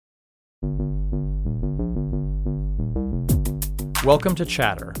Welcome to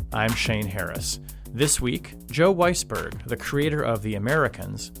Chatter. I'm Shane Harris. This week, Joe Weisberg, the creator of The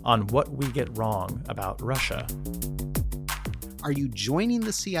Americans, on what we get wrong about Russia. Are you joining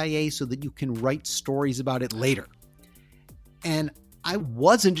the CIA so that you can write stories about it later? And I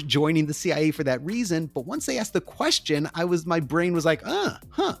wasn't joining the CIA for that reason, but once they asked the question, my brain was like, I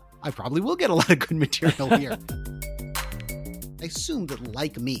probably will get a lot of good material here. I assumed that,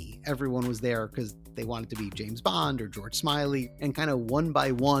 like me, everyone was there because they wanted to be James Bond or George Smiley, and kind of one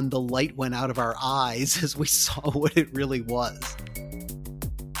by one, the light went out of our eyes as we saw what it really was.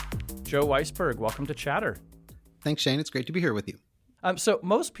 Joe Weisberg, welcome to Chatter. Thanks, Shane. It's great to be here with you. So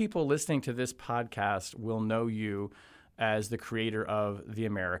most people listening to this podcast will know you as the creator of The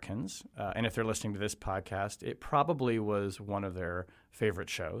Americans. And if they're listening to this podcast, it probably was one of their favorite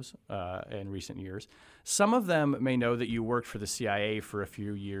shows in recent years. Some of them may know that you worked for the CIA for a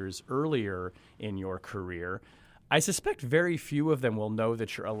few years earlier in your career. I suspect very few of them will know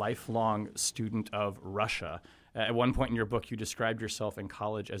that you're a lifelong student of Russia. At one point in your book, you described yourself in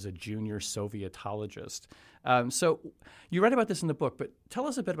college as a junior Sovietologist. So you write about this in the book, but tell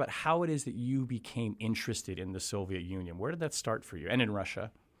us a bit about how it is that you became interested in the Soviet Union. Where did that start for you, and in Russia?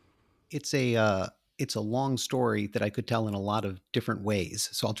 It's a long story that I could tell in a lot of different ways.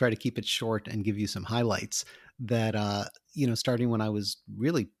 So I'll try to keep it short and give you some highlights that, starting when I was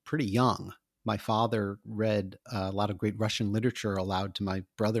really pretty young. My father read a lot of great Russian literature aloud to my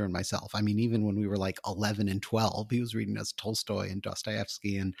brother and myself. I mean, even when we were like 11 and 12, he was reading us Tolstoy and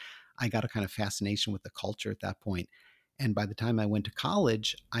Dostoevsky, and I got a kind of fascination with the culture at that point. And by the time I went to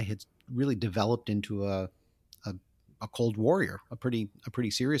college, I had really developed into a Cold Warrior, a pretty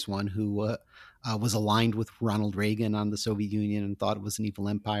serious one who was aligned with Ronald Reagan on the Soviet Union and thought it was an evil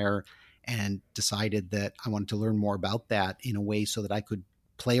empire, and decided that I wanted to learn more about that in a way so that I could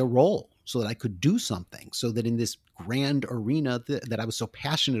play a role, so that I could do something, so that in this grand arena that I was so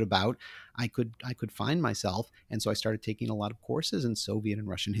passionate about, I could find myself. And so I started taking a lot of courses in Soviet and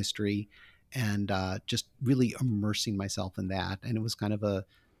Russian history, and just really immersing myself in that. And it was kind of a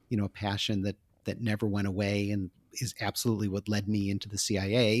passion that never went away, and is absolutely what led me into the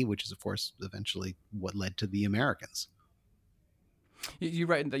CIA, which is, of course, eventually what led to The Americans. You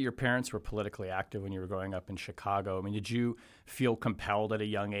write that your parents were politically active when you were growing up in Chicago. I mean, did you feel compelled at a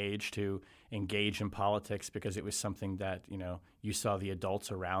young age to engage in politics because it was something that, you saw the adults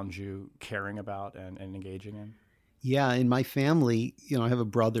around you caring about and engaging in? Yeah, in my family, I have a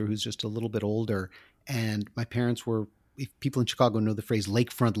brother who's just a little bit older, and my parents were, if people in Chicago know the phrase,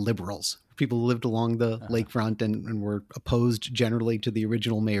 lakefront liberals. People who lived along the lakefront and were opposed generally to the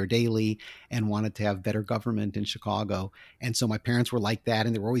original Mayor Daley and wanted to have better government in Chicago. And so my parents were like that.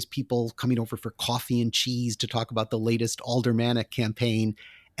 And there were always people coming over for coffee and cheese to talk about the latest aldermanic campaign.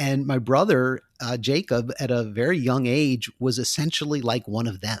 And my brother, Jacob, at a very young age, was essentially like one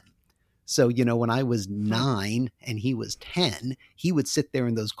of them. So, when I was 9 and he was 10, he would sit there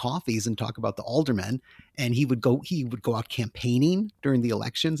in those coffees and talk about the aldermen, and he would go out campaigning during the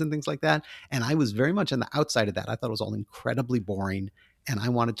elections and things like that. And I was very much on the outside of that. I thought it was all incredibly boring, and I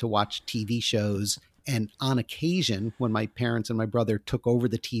wanted to watch TV shows. And on occasion, when my parents and my brother took over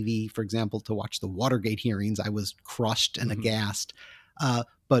the TV, for example, to watch the Watergate hearings, I was crushed and aghast.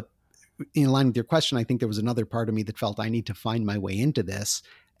 But in line with your question, I think there was another part of me that felt I need to find my way into this.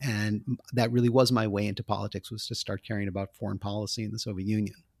 And that really was my way into politics, was to start caring about foreign policy in the Soviet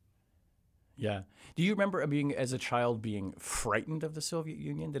Union. Yeah. Do you remember as a child being frightened of the Soviet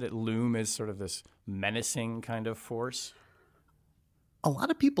Union? Did it loom as sort of this menacing kind of force? A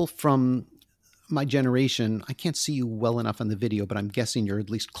lot of people from my generation, I can't see you well enough on the video, but I'm guessing you're at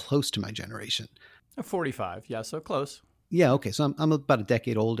least close to my generation. 45. Yeah, so close. Yeah. Okay. So I'm about a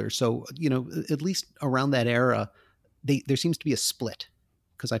decade older. So, at least around that era, there seems to be a split.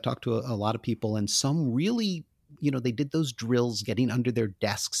 Because I talked to a lot of people, and some really, they did those drills getting under their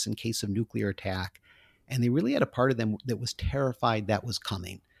desks in case of nuclear attack. And they really had a part of them that was terrified that was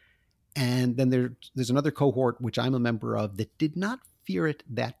coming. And then there's another cohort, which I'm a member of, that did not fear it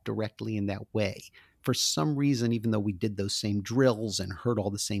that directly in that way. For some reason, even though we did those same drills and heard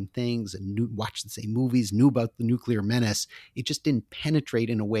all the same things and watched the same movies, knew about the nuclear menace, it just didn't penetrate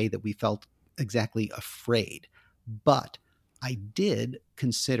in a way that we felt exactly afraid. But I did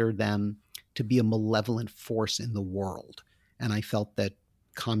consider them to be a malevolent force in the world. And I felt that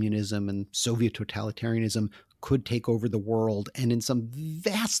communism and Soviet totalitarianism could take over the world and in some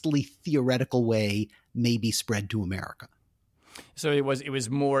vastly theoretical way maybe spread to America. So it was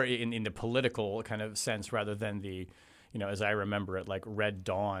more in the political kind of sense rather than the, as I remember it, like Red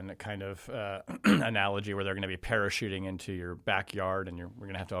Dawn kind of analogy where they're going to be parachuting into your backyard and we're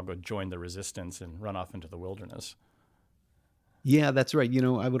going to have to all go join the resistance and run off into the wilderness. Yeah, that's right.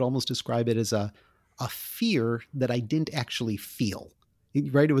 I would almost describe it as a fear that I didn't actually feel.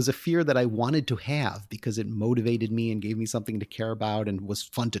 Right? It was a fear that I wanted to have because it motivated me and gave me something to care about and was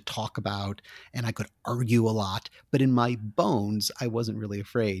fun to talk about, and I could argue a lot. But in my bones, I wasn't really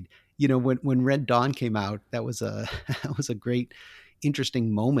afraid. When Red Dawn came out, that was a that was a great,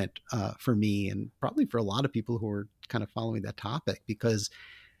 interesting moment for me, and probably for a lot of people who were kind of following that topic, because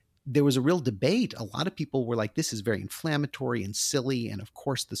there was a real debate. A lot of people were like, this is very inflammatory and silly. And of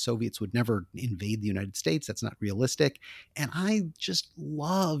course, the Soviets would never invade the United States. That's not realistic. And I just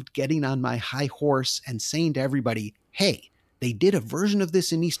loved getting on my high horse and saying to everybody, hey, they did a version of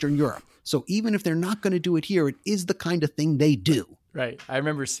this in Eastern Europe. So even if they're not going to do it here, it is the kind of thing they do. Right. I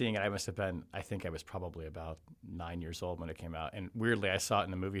remember seeing it. I think I was probably about 9 years old when it came out. And weirdly, I saw it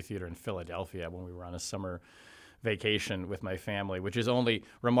in the movie theater in Philadelphia when we were on a summer vacation with my family, which is only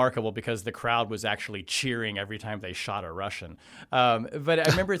remarkable because the crowd was actually cheering every time they shot a Russian. But I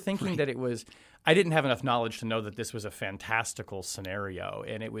remember thinking that I didn't have enough knowledge to know that this was a fantastical scenario.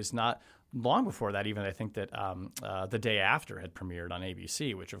 And it was not long before that, even I think that The Day After had premiered on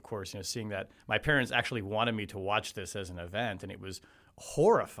ABC, which of course, seeing that my parents actually wanted me to watch this as an event, and it was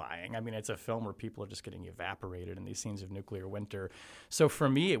horrifying. I mean, it's a film where people are just getting evaporated in these scenes of nuclear winter. So for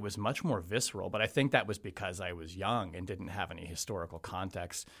me, it was much more visceral, but I think that was because I was young and didn't have any historical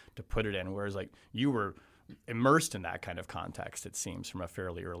context to put it in, whereas like you were immersed in that kind of context, it seems, from a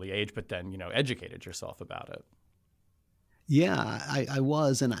fairly early age, but then, educated yourself about it. Yeah, I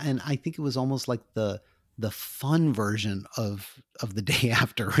was, and I think it was almost like the fun version of The Day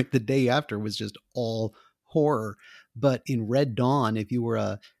After. Right? The Day After was just all horror, but in Red Dawn, if you were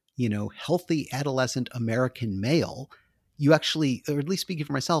a healthy adolescent American male, you actually, or at least speaking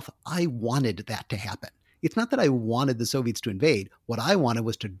for myself, I wanted that to happen. It's not that I wanted the Soviets to invade. What I wanted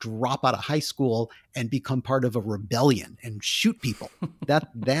was to drop out of high school and become part of a rebellion and shoot people.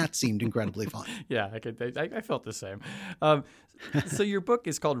 That seemed incredibly fun. Yeah, I felt the same. So your book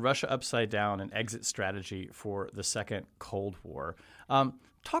is called Russia Upside Down: An Exit Strategy for the Second Cold War.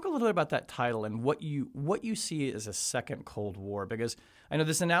 Talk a little bit about that title and what you see as a second Cold War, because I know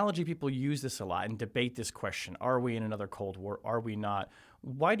this analogy, people use this a lot and debate this question: are we in another Cold War? Are we not?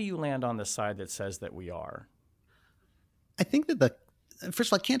 Why do you land on the side that says that we are? I think that first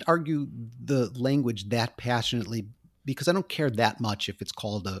of all, I can't argue the language that passionately because I don't care that much if it's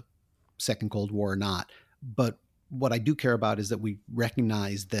called a second Cold War or not. But what I do care about is that we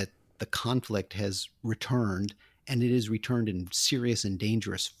recognize that the conflict has returned, and it is returned in serious and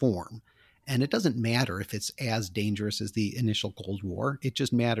dangerous form. And it doesn't matter if it's as dangerous as the initial Cold War. It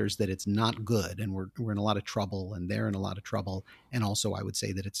just matters that it's not good, and we're in a lot of trouble, and they're in a lot of trouble. And also, I would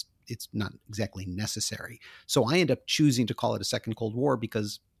say that it's not exactly necessary. So I end up choosing to call it a second Cold War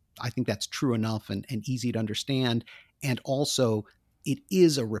because I think that's true enough and easy to understand. And also, it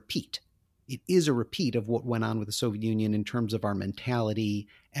is a repeat. It is a repeat of what went on with the Soviet Union in terms of our mentality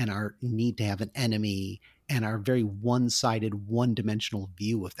and our need to have an enemy and our very one-sided, one-dimensional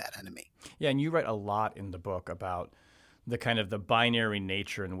view of that enemy. Yeah, and you write a lot in the book about the kind of the binary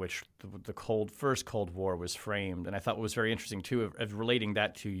nature in which the first Cold War was framed. And I thought what was very interesting, too, of relating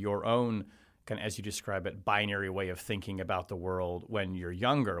that to your own, kind of, as you describe it, binary way of thinking about the world when you're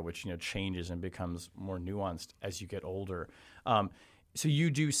younger, which, changes and becomes more nuanced as you get older. So you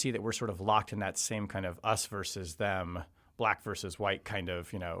do see that we're sort of locked in that same kind of us versus them, black versus white kind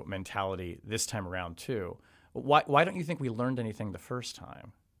of, mentality this time around too. Why don't you think we learned anything the first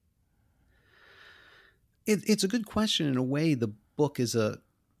time? It's a good question. In a way, the book is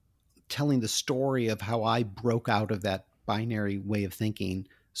telling the story of how I broke out of that binary way of thinking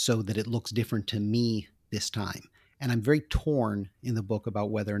so that it looks different to me this time. And I'm very torn in the book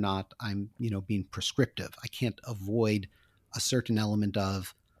about whether or not I'm, being prescriptive. I can't avoid a certain element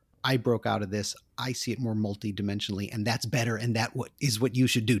of, I broke out of this, I see it more multidimensionally, and that's better, and that is what you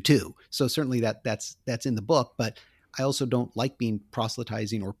should do too. So certainly that's in the book, but I also don't like being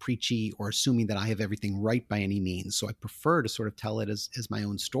proselytizing or preachy or assuming that I have everything right by any means. So I prefer to sort of tell it as my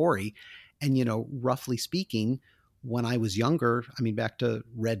own story. And, roughly speaking, when I was younger, back to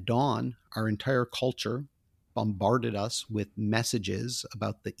Red Dawn, our entire culture bombarded us with messages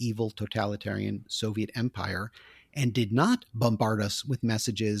about the evil totalitarian Soviet empire, and did not bombard us with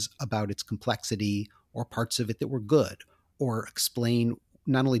messages about its complexity or parts of it that were good, or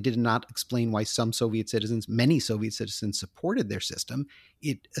not only did it not explain why many Soviet citizens supported their system,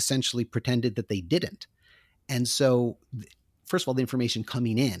 it essentially pretended that they didn't. And so, first of all, the information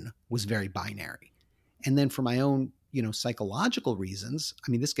coming in was very binary. And then for my own, psychological reasons,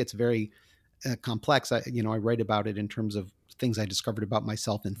 this gets very complex. I write about it in terms of things I discovered about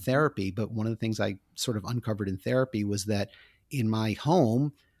myself in therapy. But one of the things I sort of uncovered in therapy was that in my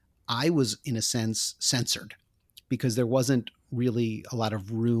home, I was in a sense censored because there wasn't really a lot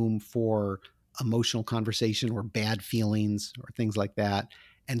of room for emotional conversation or bad feelings or things like that.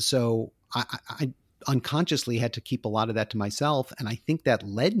 And so I unconsciously had to keep a lot of that to myself. And I think that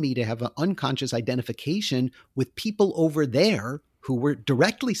led me to have an unconscious identification with people over there who were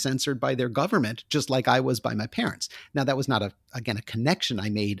directly censored by their government, just like I was by my parents. Now, that was not a connection I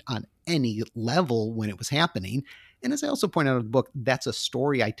made on any level when it was happening. And as I also point out in the book, that's a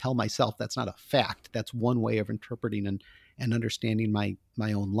story I tell myself. That's not a fact. That's one way of interpreting and understanding my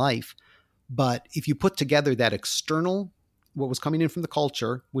own life. But if you put together that external, what was coming in from the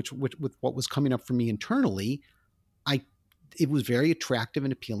culture, which with what was coming up for me internally, it was very attractive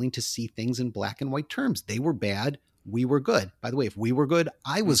and appealing to see things in black and white terms. They were bad. We were good. By the way, if we were good,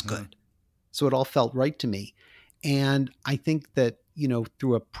 I was good. So it all felt right to me. And I think that,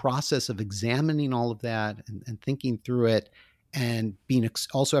 through a process of examining all of that and thinking through it, and being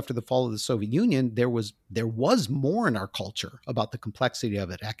also after the fall of the Soviet Union, there was more in our culture about the complexity of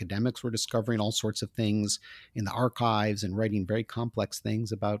it. Academics were discovering all sorts of things in the archives and writing very complex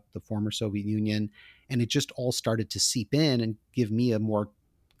things about the former Soviet Union. And it just all started to seep in and give me a more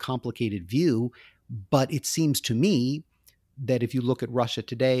complicated view. But it seems to me that if you look at Russia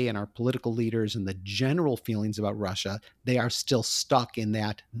today and our political leaders and the general feelings about Russia, they are still stuck in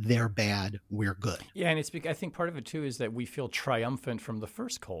that they're bad, we're good. Yeah, and I think part of it too is that we feel triumphant from the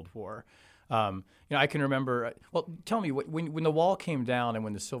first Cold War. I can remember. Well, tell me when the wall came down and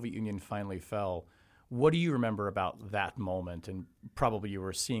when the Soviet Union finally fell, what do you remember about that moment? And probably you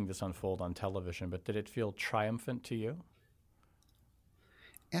were seeing this unfold on television, but did it feel triumphant to you?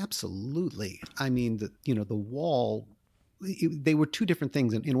 Absolutely. I mean, the wall. They were two different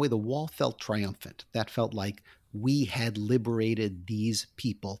things. In a way, the wall felt triumphant. That felt like we had liberated these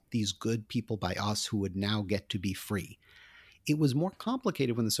people, these good people by us who would now get to be free. It was more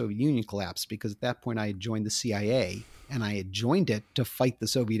complicated when the Soviet Union collapsed because at that point I had joined the CIA and I had joined it to fight the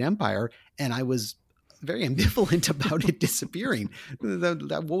Soviet Empire. And I was very ambivalent about it disappearing.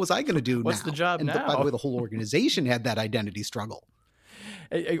 What was I going to do now? What's the job now? By the way, the whole organization had that identity struggle.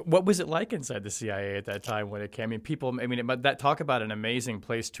 What was it like inside the CIA at that time when it came? That talk about an amazing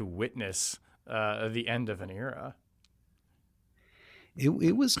place to witness the end of an era.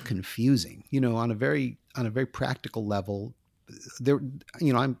 It was confusing, on a very practical level.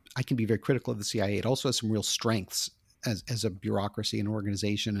 I can be very critical of the CIA. It also has some real strengths as a bureaucracy and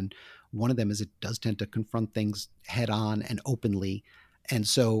organization, and one of them is it does tend to confront things head on and openly. And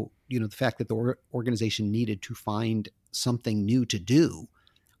so, the fact that the organization needed to find something new to do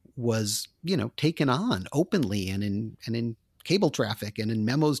was, taken on openly and in cable traffic and in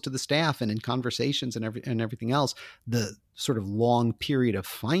memos to the staff and in conversations and everything else. The sort of long period of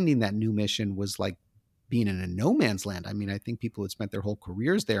finding that new mission was like being in a no man's land. I mean, I think people who had spent their whole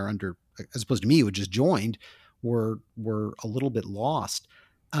careers there as opposed to me who had just joined, were a little bit lost.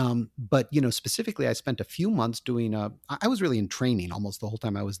 But, specifically, I spent a few months doing I was really in training almost the whole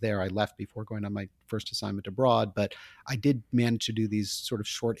time I was there. I left before going on my first assignment abroad, but I did manage to do these sort of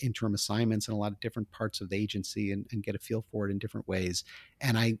short interim assignments in a lot of different parts of the agency and get a feel for it in different ways.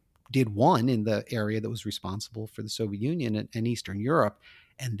 And I did one in the area that was responsible for the Soviet Union and Eastern Europe.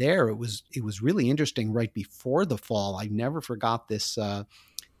 And there it was really interesting right before the fall. I never forgot this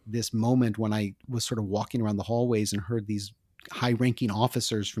moment when I was sort of walking around the hallways and heard these high-ranking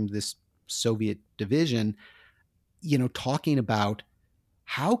officers from this Soviet division, talking about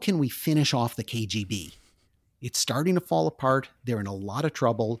how can we finish off the KGB? It's starting to fall apart. They're in a lot of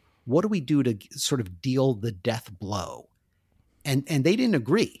trouble. What do we do to sort of deal the death blow? And they didn't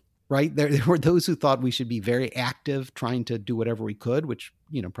agree, right? There were those who thought we should be very active, trying to do whatever we could, which,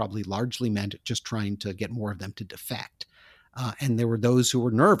 probably largely meant just trying to get more of them to defect. And there were those who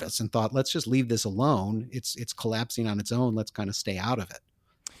were nervous and thought, let's just leave this alone. It's collapsing on its own. Let's kind of stay out of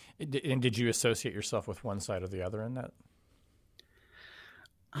it. And did you associate yourself with one side or the other in that?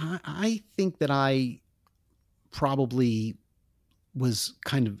 I think that I probably was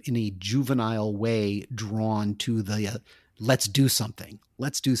kind of in a juvenile way drawn to the let's do something.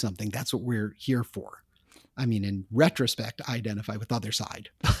 Let's do something. That's what we're here for. I mean, in retrospect, I identify with the other side.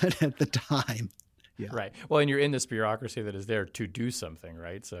 But at the time... Yeah. Right. Well, and you're in this bureaucracy that is there to do something,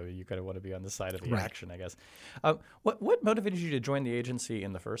 right? So you kind of want to be on the side of the action, I guess. What motivated you to join the agency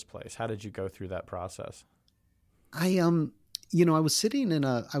in the first place? How did you go through that process? I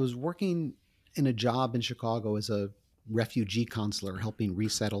was working in a job in Chicago as a refugee consular, helping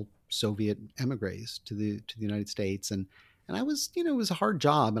resettle Soviet emigres to the United States, and I was, it was a hard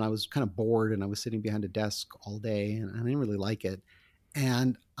job, and I was kind of bored, and I was sitting behind a desk all day, and I didn't really like it.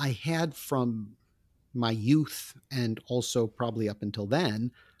 And I had from my youth, and also probably up until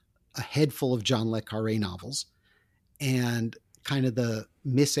then, a head full of John le Carré novels, and kind of the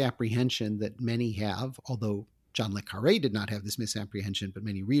misapprehension that many have, although John le Carré did not have this misapprehension, but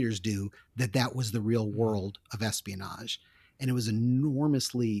many readers do, that that was the real world of espionage. And it was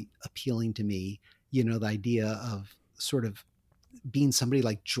enormously appealing to me, the idea of sort of being somebody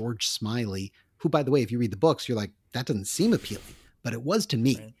like George Smiley, who, by the way, if you read the books, you're like, that doesn't seem appealing, but it was to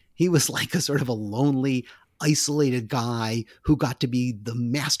me. Right. He was like a sort of a lonely, isolated guy who got to be the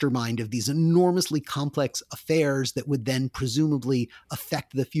mastermind of these enormously complex affairs that would then presumably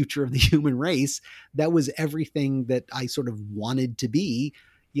affect the future of the human race. That was everything that I sort of wanted to be,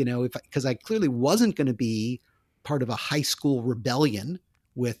 because I clearly wasn't going to be part of a high school rebellion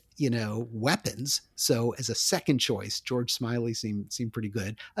with, weapons. So as a second choice, George Smiley seemed pretty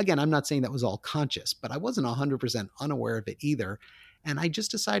good. Again, I'm not saying that was all conscious, but I wasn't 100% unaware of it either. And I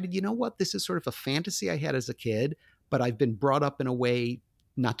just decided, this is sort of a fantasy I had as a kid, but I've been brought up in a way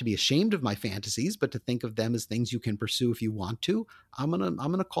not to be ashamed of my fantasies, but to think of them as things you can pursue if you want to. I'm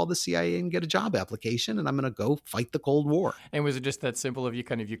gonna call the CIA and get a job application, and I'm gonna go fight the Cold War. And was it just that simple of you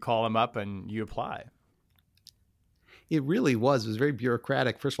call them up and you apply? It really was. It was very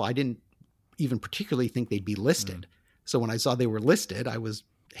bureaucratic. First of all, I didn't even particularly think they'd be listed. So when I saw they were listed, I was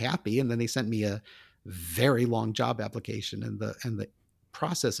happy. And then they sent me a very long job application, and the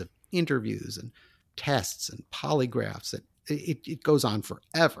process of interviews and tests and polygraphs. It goes on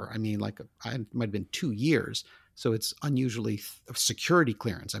forever. I mean, it might have been 2 years. So it's unusually security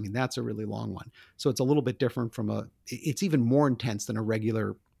clearance. I mean, that's a really long one. So it's a little bit different it's even more intense than a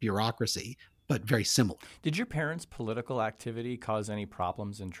regular bureaucracy, but very similar. Did your parents' political activity cause any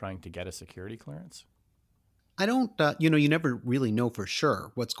problems in trying to get a security clearance? I don't, you never really know for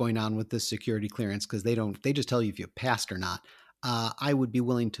sure what's going on with this security clearance because they just tell you if you passed or not. I would be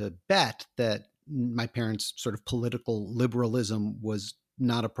willing to bet that my parents' sort of political liberalism was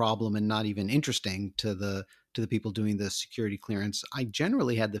not a problem and not even interesting to the people doing the security clearance. I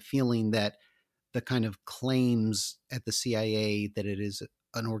generally had the feeling that the kind of claims at the CIA that it is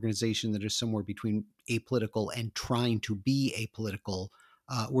an organization that is somewhere between apolitical and trying to be apolitical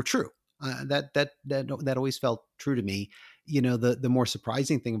were true. That always felt true to me. The more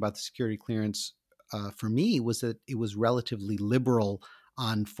surprising thing about the security clearance for me was that it was relatively liberal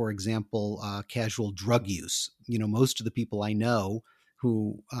on, for example, casual drug use. Most of the people I know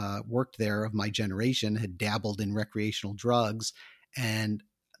who worked there of my generation had dabbled in recreational drugs, and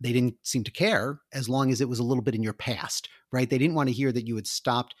they didn't seem to care as long as it was a little bit in your past, right? They didn't want to hear that you had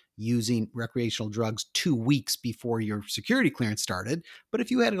stopped using recreational drugs 2 weeks before your security clearance started. But if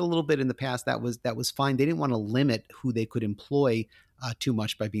you had it a little bit in the past, that was fine. They didn't want to limit who they could employ too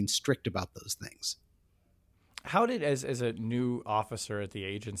much by being strict about those things. How did, as a new officer at the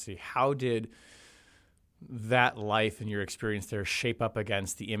agency, how did that life and your experience there shape up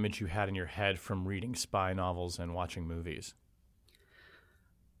against the image you had in your head from reading spy novels and watching movies?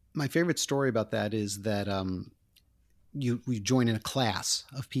 My favorite story about that is that you join in a class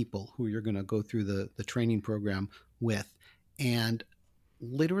of people who you're going to go through the training program with. And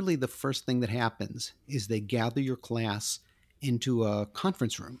literally the first thing that happens is they gather your class into a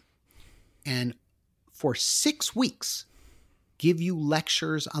conference room and for 6 weeks give you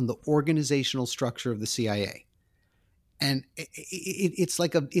lectures on the organizational structure of the CIA. And it's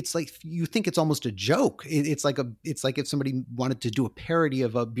like you think it's almost a joke. It's like if somebody wanted to do a parody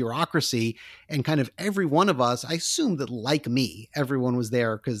of a bureaucracy, and kind of every one of us, I assume that like me, everyone was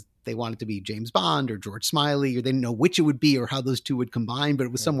there because they wanted to be James Bond or George Smiley, or they didn't know which it would be or how those two would combine, but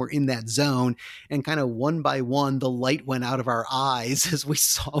it was somewhere in that zone. And kind of one by one, the light went out of our eyes as we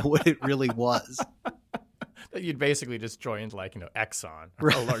saw what it really was. You'd basically just joined Exxon,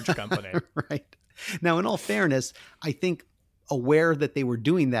 a large company. Right. Now, in all fairness, I think aware that they were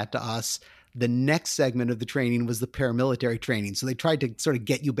doing that to us, the next segment of the training was the paramilitary training. So they tried to sort of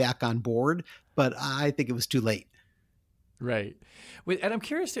get you back on board, but I think it was too late. Right. And I'm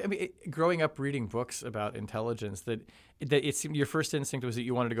curious, growing up reading books about intelligence, that it seemed your first instinct was that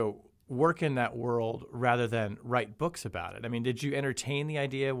you wanted to go work in that world rather than write books about it. I mean, did you entertain the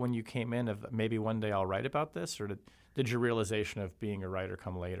idea when you came in of maybe one day I'll write about this, or did your realization of being a writer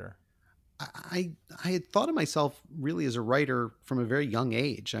come later? I had thought of myself really as a writer from a very young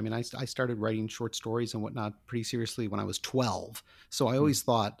age. I mean, I started writing short stories and whatnot pretty seriously when I was 12. So I always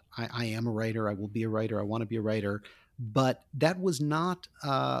thought I am a writer. I will be a writer. I want to be a writer. But that was not,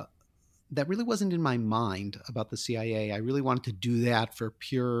 that really wasn't in my mind about the CIA. I really wanted to do that for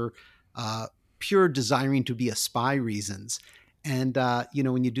pure desiring to be a spy reasons. And,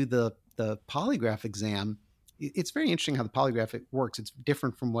 when you do the polygraph exam, it's very interesting how the polygraph works. It's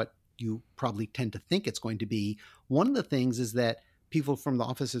different from what you probably tend to think it's going to be. One of the things is that people from the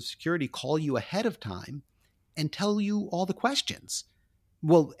Office of Security call you ahead of time and tell you all the questions.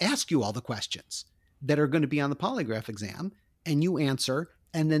 Well, ask you all the questions that are going to be on the polygraph exam, and you answer,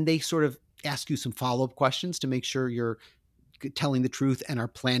 and then they sort of ask you some follow-up questions to make sure you're telling the truth and are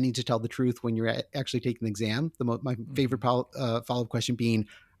planning to tell the truth when you're actually taking the exam. My favorite follow-up question being,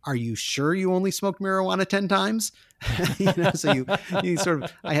 are you sure you only smoked marijuana 10 times? So you sort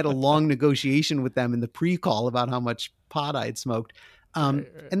of, I had a long negotiation with them in the pre-call about how much pot I had smoked. And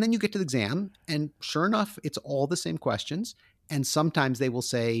then you get to the exam, and sure enough, it's all the same questions. And sometimes they will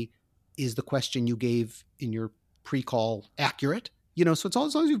say, is the question you gave in your pre-call accurate? So it's all,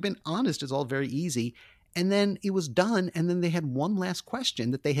 as long as you've been honest, it's all very easy. And then it was done. And then they had one last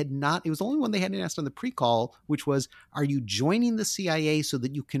question that they had not, it was the only one they hadn't asked on the pre-call, which was, are you joining the CIA so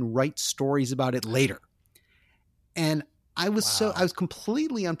that you can write stories about it later? And I was I was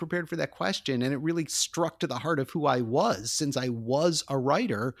completely unprepared for that question. And it really struck to the heart of who I was, since I was a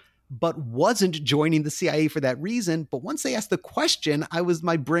writer, but wasn't joining the CIA for that reason. But once they asked the question,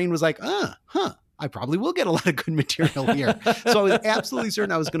 my brain was like, I probably will get a lot of good material here. So I was absolutely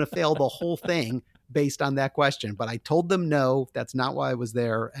certain I was going to fail the whole thing based on that question. But I told them no, that's not why I was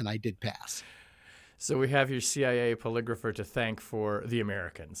there, and I did pass. So we have your CIA polygrapher to thank for the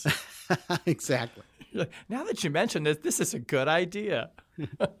Americans. Exactly. Now that you mention this is a good idea.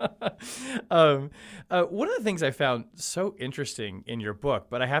 One of the things I found so interesting in your book,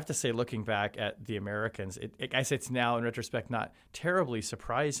 but I have to say, looking back at the Americans, I guess it's now in retrospect not terribly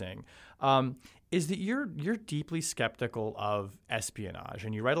surprising, is that you're deeply skeptical of espionage,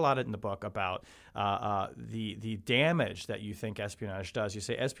 and you write a lot in the book about the damage that you think espionage does. You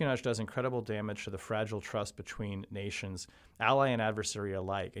say espionage does incredible damage to the fragile trust between nations, ally and adversary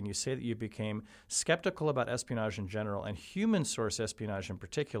alike, and you say that you became skeptical about espionage in general and human source espionage in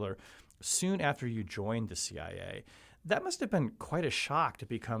particular soon after you joined the CIA. That must have been quite a shock to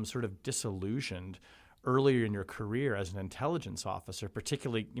become sort of disillusioned earlier in your career as an intelligence officer,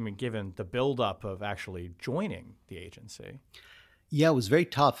 particularly given the buildup of actually joining the agency. Yeah, it was very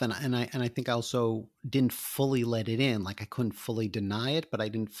tough. And I think I also didn't fully let it in. Like, I couldn't fully deny it, but I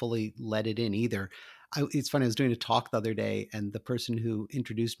didn't fully let it in either. It's funny, I was doing a talk the other day, and the person who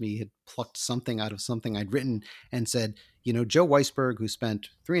introduced me had plucked something out of something I'd written and said, Joe Weisberg, who spent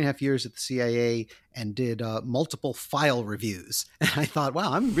 3.5 years at the CIA and did multiple file reviews. And I thought,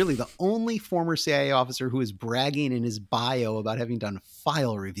 wow, I'm really the only former CIA officer who is bragging in his bio about having done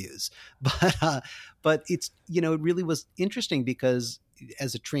file reviews. But it's, it really was interesting, because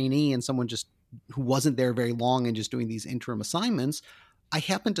as a trainee and someone just who wasn't there very long and just doing these interim assignments, I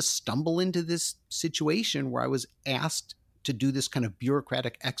happened to stumble into this situation where I was asked to do this kind of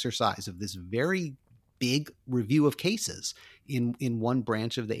bureaucratic exercise of this very big review of cases in one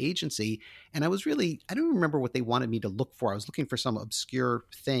branch of the agency. And I don't remember what they wanted me to look for. I was looking for some obscure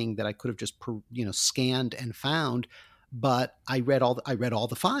thing that I could have just, scanned and found. But I read all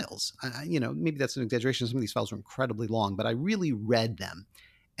the files. Maybe that's an exaggeration. Some of these files were incredibly long, but I really read them.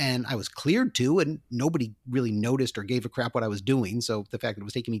 And I was cleared to, and nobody really noticed or gave a crap what I was doing. So the fact that it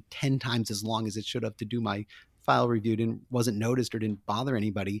was taking me 10 times as long as it should have to do my file review wasn't noticed or didn't bother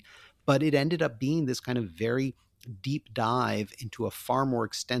anybody. But it ended up being this kind of very deep dive into a far more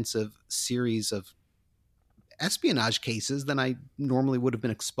extensive series of espionage cases than I normally would have been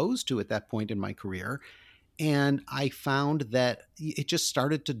exposed to at that point in my career. And I found that it just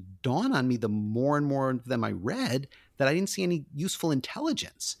started to dawn on me, the more and more of them I read, that I didn't see any useful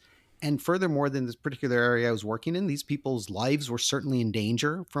intelligence. And furthermore, than this particular area I was working in, these people's lives were certainly in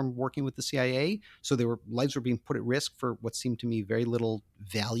danger from working with the CIA. So lives were being put at risk for what seemed to me very little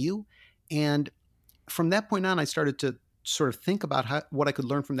value. And from that point on, I started to sort of think about what I could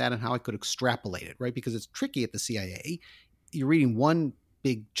learn from that and how I could extrapolate it, right? Because it's tricky at the CIA. You're reading one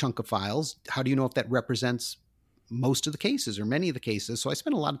big chunk of files. How do you know if that represents most of the cases or many of the cases? So I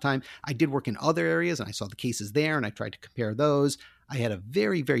spent a lot of time. I did work in other areas, and I saw the cases there, and I tried to compare those. I had a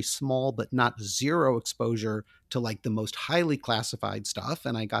very, very small but not zero exposure to like the most highly classified stuff,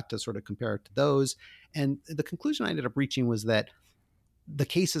 and I got to sort of compare it to those. And the conclusion I ended up reaching was that the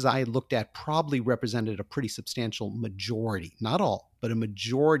cases I had looked at probably represented a pretty substantial majority, not all, but a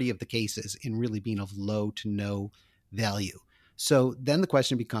majority of the cases in really being of low to no value. So then the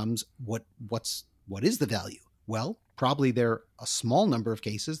question becomes, what is the value? Well, probably there are a small number of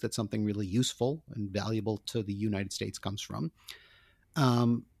cases that something really useful and valuable to the United States comes from.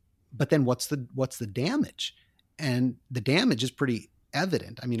 But then what's the damage? And the damage is pretty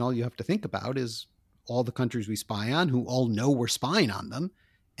evident. I mean, all you have to think about is all the countries we spy on who all know we're spying on them.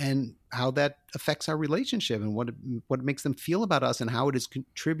 and how that affects our relationship and what it makes them feel about us and how it has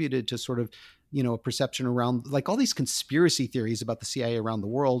contributed to sort of, a perception around like all these conspiracy theories about the CIA around the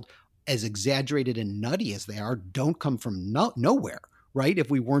world, as exaggerated and nutty as they are, don't come from nowhere, right? If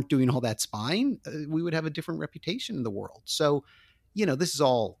we weren't doing all that spying, we would have a different reputation in the world. So, this is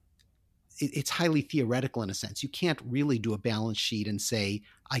all, it's highly theoretical in a sense. You can't really do a balance sheet and say,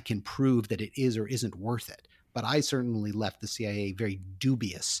 I can prove that it is or isn't worth it. But I certainly left the CIA very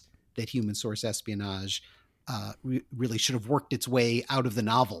dubious that human source espionage really should have worked its way out of the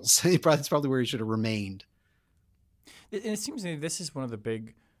novels. That's probably where it should have remained. And it seems to me this is one of the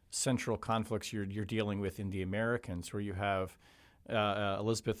big central conflicts you're dealing with in The Americans, where you have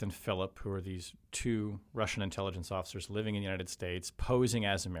Elizabeth and Philip, who are these two Russian intelligence officers living in the United States, posing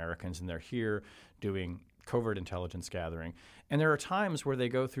as Americans, and they're here doing covert intelligence gathering. And there are times where they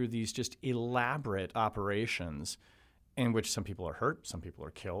go through these just elaborate operations in which some people are hurt, some people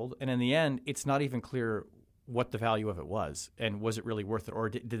are killed. And in the end, it's not even clear what the value of it was, and was it really worth it, or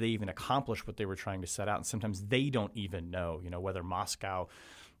did they even accomplish what they were trying to set out? And sometimes they don't even know, whether Moscow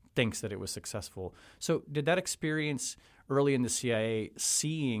thinks that it was successful. So did that experience early in the CIA,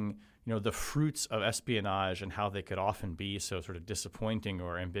 seeing the fruits of espionage and how they could often be so sort of disappointing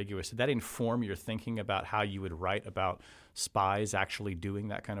or ambiguous, did that inform your thinking about how you would write about spies actually doing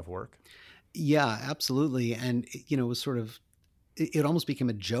that kind of work? Yeah, absolutely. And, it was sort of, it almost became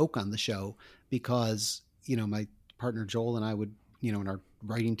a joke on the show because, my partner Joel and I would, and our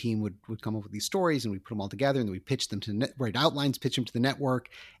writing team would come up with these stories and we put them all together and then we pitch them to write outlines, pitch them to the network.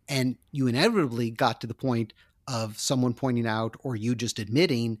 And you inevitably got to the point of someone pointing out or you just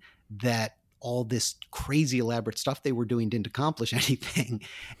admitting that all this crazy elaborate stuff they were doing didn't accomplish anything.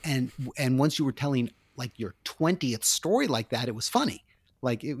 And once you were telling like your 20th story like that, it was funny.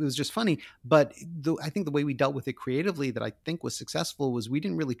 Like it was just funny. But I think the way we dealt with it creatively that I think was successful was we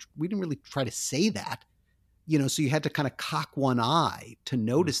didn't really try to say that, so you had to kind of cock one eye to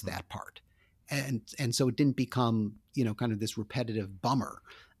notice that part. And so it didn't become, kind of this repetitive bummer.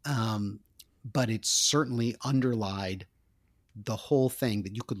 But it certainly underlied the whole thing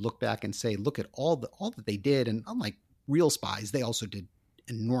that you could look back and say, look at all that they did. And unlike real spies, they also did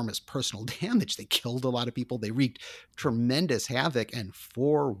enormous personal damage. They killed a lot of people. They wreaked tremendous havoc. And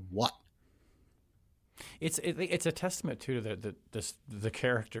for what? It's a testament too to the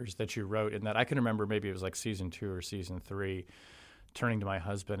characters that you wrote, in that I can remember maybe it was like season 2 or season 3, turning to my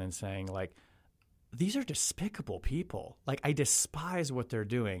husband and saying like, these are despicable people. Like I despise what they're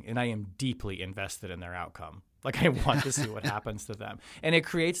doing and I am deeply invested in their outcome. Like I want to see what happens to them. And it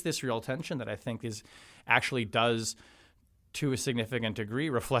creates this real tension that I think actually does to a significant degree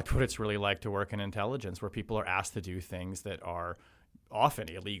reflect what it's really like to work in intelligence, where people are asked to do things that are often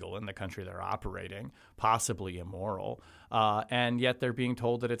illegal in the country they're operating, possibly immoral, and yet they're being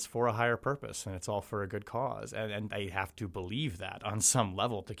told that it's for a higher purpose and it's all for a good cause. And they have to believe that on some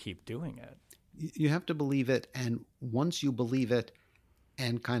level to keep doing it. You have to believe it. And once you believe it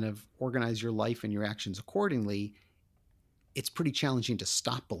and kind of organize your life and your actions accordingly, it's pretty challenging to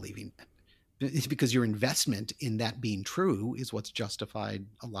stop believing it. It's because your investment in that being true is what's justified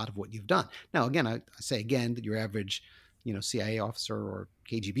a lot of what you've done. Now, again, I say again that your average, CIA officer or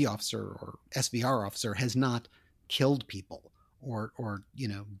KGB officer or SVR officer has not killed people or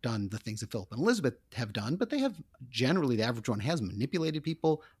done the things that Philip and Elizabeth have done, but they have generally, the average one has manipulated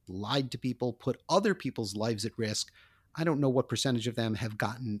people, lied to people, put other people's lives at risk. I don't know what percentage of them have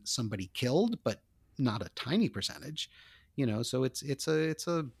gotten somebody killed, but not a tiny percentage, so it's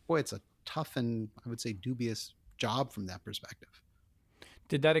a tough and I would say dubious job from that perspective.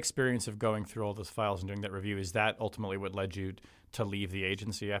 Did that experience of going through all those files and doing that review, is that ultimately what led you to leave the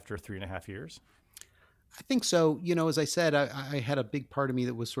agency after 3.5 years? I think so. As I said, I had a big part of me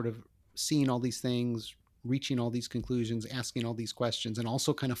that was sort of seeing all these things, reaching all these conclusions, asking all these questions, and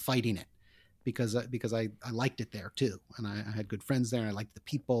also kind of fighting it because I liked it there too. And I had good friends there and I liked the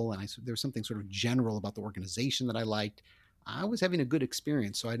people. And there was something sort of general about the organization that I liked. I was having a good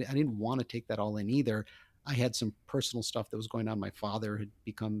experience. So I didn't want to take that all in either. I had some personal stuff that was going on. My father had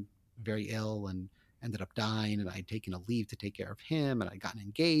become very ill and ended up dying, and I had taken a leave to take care of him, and I'd gotten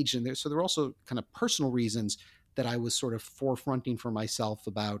engaged. And so there were also kind of personal reasons that I was sort of forefronting for myself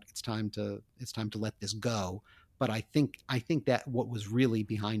about it's time to let this go. But I think that what was really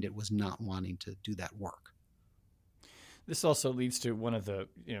behind it was not wanting to do that work. This also leads to one of the,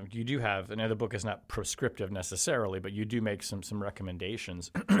 you do have, and the book is not prescriptive necessarily, but you do make some recommendations.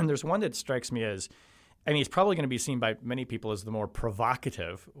 There's one that strikes me as, it's probably going to be seen by many people as the more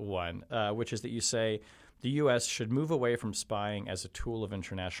provocative one, which is that you say the U.S. should move away from spying as a tool of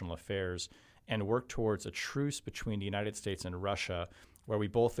international affairs and work towards a truce between the United States and Russia where we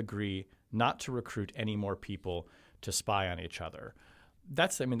both agree not to recruit any more people to spy on each other.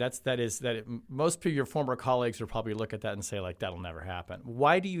 Most of your former colleagues will probably look at that and say, like, that'll never happen.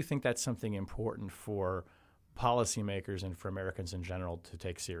 Why do you think that's something important for policymakers and for Americans in general to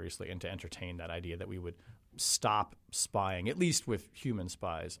take seriously and to entertain that idea that we would stop spying, at least with human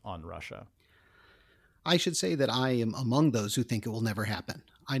spies, on Russia? I should say that I am among those who think it will never happen.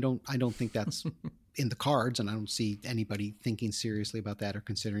 I don't think that's in the cards, and I don't see anybody thinking seriously about that or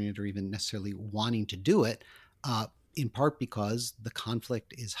considering it or even necessarily wanting to do it, in part because the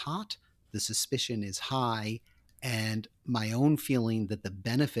conflict is hot, the suspicion is high, and my own feeling that the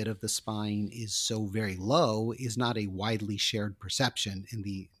benefit of the spying is so very low is not a widely shared perception in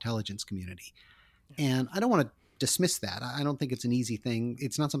the intelligence community. And I don't want to dismiss that. I don't think it's an easy thing.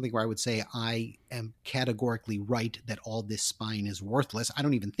 It's not something where I would say I am categorically right that all this spying is worthless. I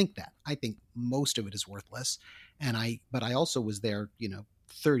don't even think that. I think most of it is worthless. But I also was there,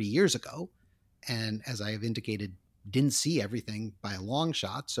 30 years ago. And as I have indicated, didn't see everything by a long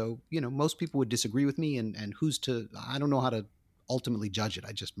shot. So, most people would disagree with me, and I don't know how to ultimately judge it.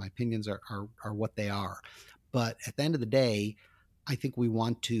 My opinions are what they are. But at the end of the day, I think we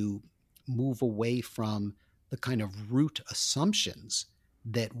want to move away from the kind of root assumptions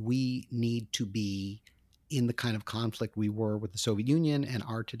that we need to be in the kind of conflict we were with the Soviet Union and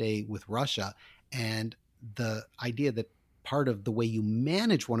are today with Russia. And the idea that part of the way you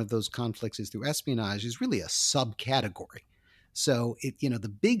manage one of those conflicts is through espionage is really a subcategory. So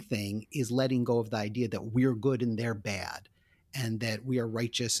the big thing is letting go of the idea that we're good and they're bad, and that we are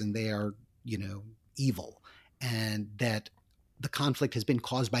righteous and they are, evil, and that the conflict has been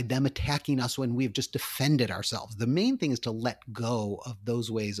caused by them attacking us when we've just defended ourselves. The main thing is to let go of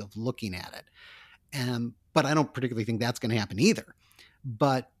those ways of looking at it. But I don't particularly think that's going to happen either.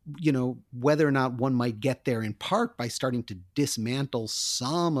 But, whether or not one might get there in part by starting to dismantle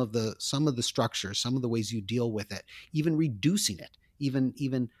some of the structures, some of the ways you deal with it, even reducing it,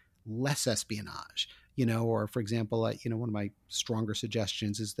 even less espionage, or for example, one of my stronger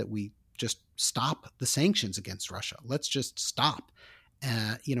suggestions is that we just stop the sanctions against Russia. Let's just stop.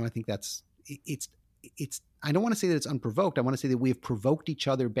 I think it's I don't want to say that it's unprovoked. I want to say that we have provoked each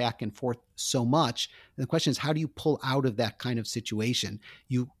other back and forth so much. And the question is, how do you pull out of that kind of situation?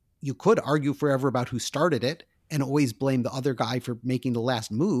 You could argue forever about who started it and always blame the other guy for making the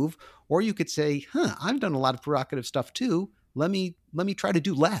last move. Or you could say, I've done a lot of provocative stuff too. Let me try to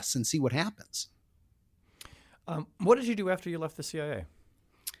do less and see what happens. What did you do after you left the CIA?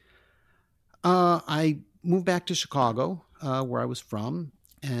 I moved back to Chicago, where I was from,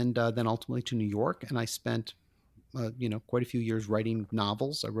 and then ultimately to New York. And I spent, quite a few years writing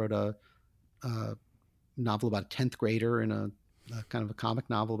novels. I wrote a novel about a 10th grader and a kind of a comic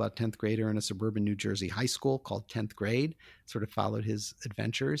novel about a 10th grader in a suburban New Jersey high school called 10th Grade, sort of followed his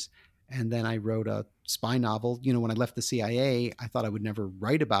adventures. And then I wrote a spy novel. When I left the CIA, I thought I would never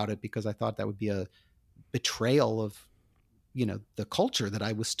write about it because I thought that would be a betrayal of, the culture that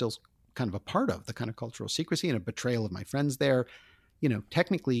I was still kind of a part of, the kind of cultural secrecy, and a betrayal of my friends there.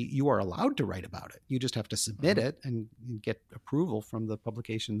 Technically you are allowed to write about it. You just have to submit it and get approval from the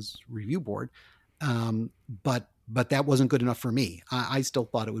publications review board. But that wasn't good enough for me. I still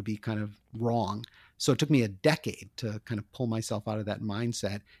thought it would be kind of wrong. So it took me a decade to kind of pull myself out of that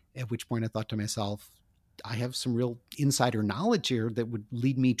mindset, at which point I thought to myself, I have some real insider knowledge here that would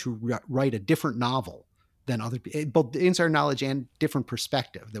lead me to write a different novel than other people, both insider knowledge and different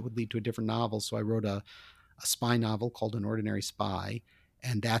perspective that would lead to a different novel. So I wrote a spy novel called An Ordinary Spy.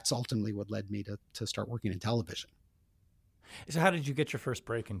 And that's ultimately what led me to start working in television. So how did you get your first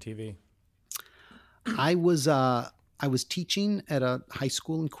break in TV? I was teaching at a high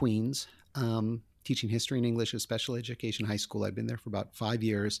school in Queens, teaching history and English at special education high school. I'd been there for about 5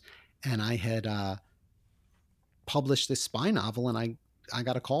 years, and I had published this spy novel, and I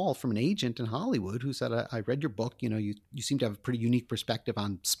got a call from an agent in Hollywood who said, I read your book. You seem to have a pretty unique perspective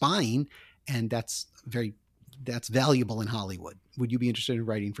on spying, and that's valuable in Hollywood. Would you be interested in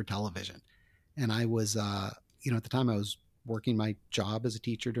writing for television? And I was, at the time I was working my job as a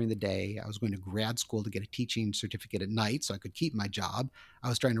teacher during the day. I was going to grad school to get a teaching certificate at night so I could keep my job. I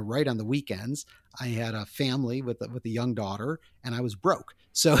was trying to write on the weekends. I had a family with a young daughter, and I was broke.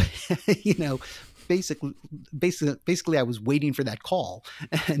 So, basically I was waiting for that call,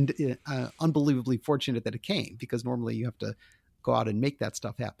 and unbelievably fortunate that it came, because normally you have to go out and make that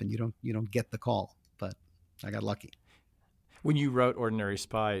stuff happen. You don't get the call, but I got lucky. When you wrote Ordinary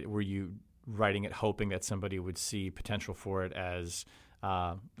Spy, were you writing it hoping that somebody would see potential for it as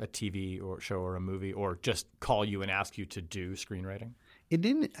a TV or show or a movie, or just call you and ask you to do screenwriting? It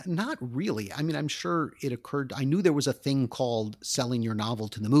didn't, not really. I mean, I'm sure it occurred. I knew there was a thing called selling your novel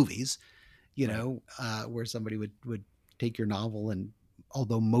to the movies, Right. where somebody would take your novel and,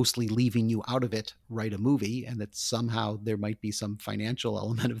 although mostly leaving you out of it, write a movie, and that somehow there might be some financial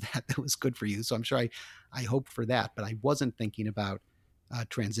element of that that was good for you. So I'm sure I hoped for that, but I wasn't thinking about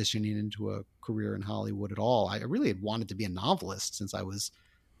transitioning into a career in Hollywood at all. I really had wanted to be a novelist since I was,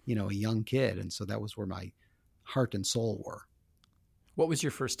 a young kid, and so that was where my heart and soul were. What was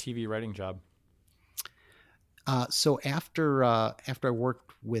your first TV writing job? So after I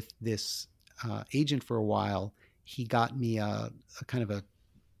worked with this agent for a while, he got me a kind of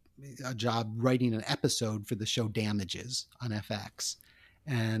a job writing an episode for the show Damages on FX,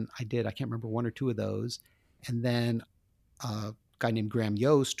 and I did. I can't remember one or two of those, and then a guy named Graham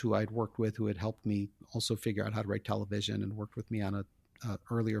Yost, who I'd worked with, who had helped me also figure out how to write television and worked with me on a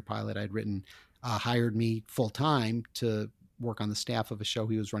earlier pilot I'd written, hired me full time to work on the staff of a show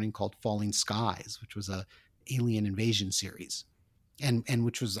he was running called Falling Skies, which was a alien invasion series, and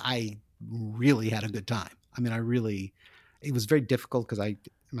which was, I really had a good time. I mean, it was very difficult because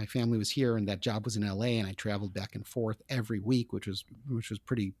my family was here and that job was in LA, and I traveled back and forth every week, which was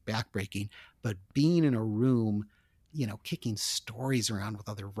pretty backbreaking. But being in a room, kicking stories around with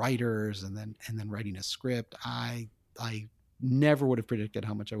other writers and then writing a script, I never would have predicted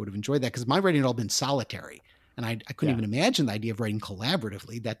how much I would have enjoyed that, because my writing had all been solitary. And I couldn't even imagine the idea of writing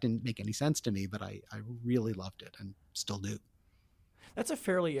collaboratively. That didn't make any sense to me, but I really loved it and still do. That's a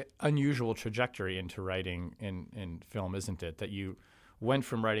fairly unusual trajectory into writing in film, isn't it? That you went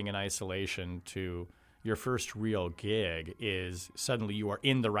from writing in isolation to your first real gig is suddenly you are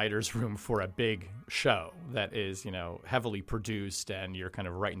in the writer's room for a big show that is, heavily produced, and you're kind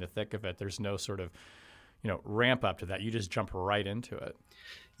of right in the thick of it. There's no sort of, ramp up to that. You just jump right into it.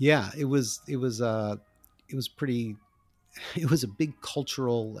 Yeah, it was pretty, it was a big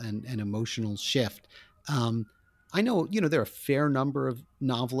cultural and emotional shift. I know, there are a fair number of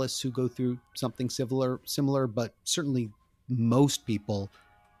novelists who go through something similar, but certainly most people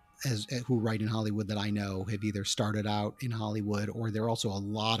who write in Hollywood that I know have either started out in Hollywood, or there are also a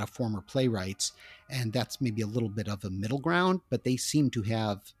lot of former playwrights, and that's maybe a little bit of a middle ground, but they seem to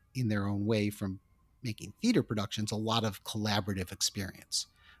have, in their own way, from making theater productions, a lot of collaborative experience,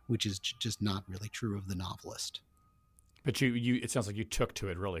 which is just not really true of the novelist. But you it sounds like you took to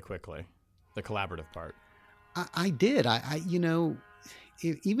it really quickly, the collaborative part. I did.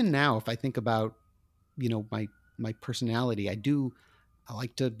 Even now, if I think about, my personality, I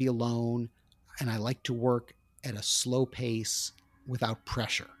like to be alone, and I like to work at a slow pace without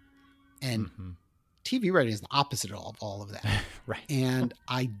pressure. And TV writing is the opposite of all of that. Right. And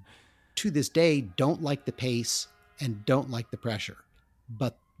I, to this day, don't like the pace and don't like the pressure.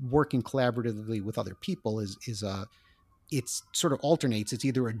 But working collaboratively with other people it's sort of alternates. It's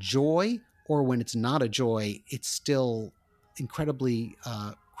either a joy, or when it's not a joy, it's still incredibly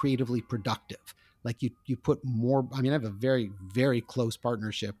creatively productive. Like you put more, I mean, I have a very, very close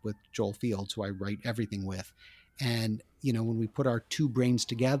partnership with Joel Fields, who I write everything with. And, when we put our two brains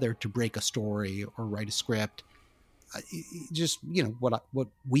together to break a story or write a script, just, what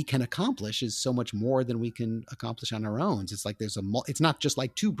we can accomplish is so much more than we can accomplish on our own. It's like it's not just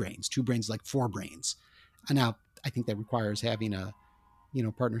like two brains like four brains. And now I think that requires having a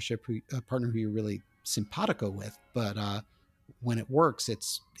partner who you're really simpatico with. But when it works,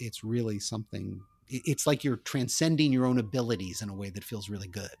 it's really something. It's like you're transcending your own abilities in a way that feels really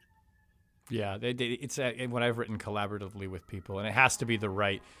good. Yeah, it's when I've written collaboratively with people, and it has to be the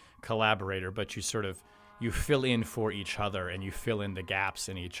right collaborator, but you fill in for each other, and you fill in the gaps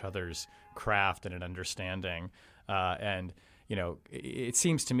in each other's craft and an understanding. And it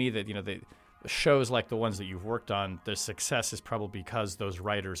seems to me that the shows like the ones that you've worked on, the success is probably because those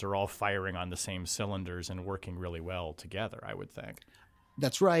writers are all firing on the same cylinders and working really well together, I would think.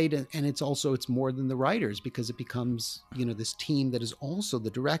 That's right. And it's more than the writers, because it becomes, this team that is also the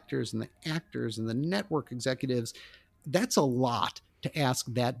directors and the actors and the network executives. That's a lot to ask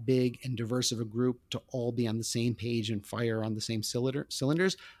that big and diverse of a group to all be on the same page and fire on the same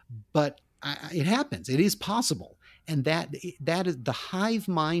cylinders. But it happens. It is possible. And that is the hive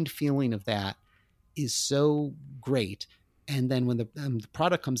mind feeling of that is so great. And then when the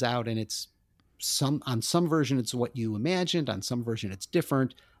product comes out, and it's on some version, it's what you imagined, on some version it's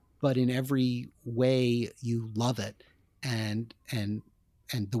different, but in every way you love it. And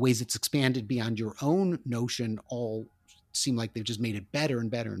the ways it's expanded beyond your own notion all seem like they've just made it better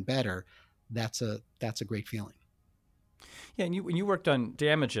and better and better. That's a great feeling. Yeah, and when you worked on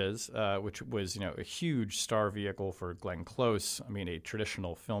Damages, which was a huge star vehicle for Glenn Close, I mean, a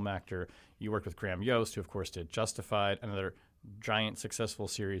traditional film actor, you worked with Graham Yost, who of course did Justified, another giant successful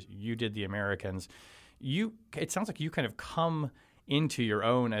series. You did The Americans. It sounds like you kind of come into your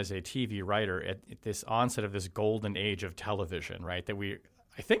own as a TV writer at this onset of this golden age of television, right? That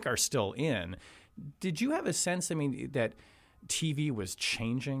I think, are still in. Did you have a sense, I mean, that TV was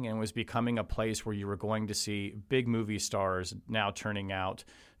changing and was becoming a place where you were going to see big movie stars now turning out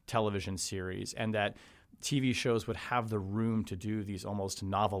television series, and that TV shows would have the room to do these almost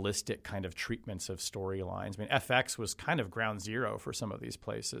novelistic kind of treatments of storylines? I mean, FX was kind of ground zero for some of these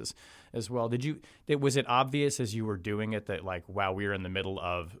places as well. Was it obvious as you were doing it that, like, wow, we're in the middle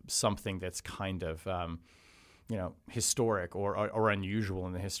of something that's kind of, historic or unusual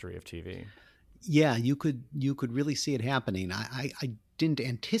in the history of TV? Yeah, you could really see it happening. I didn't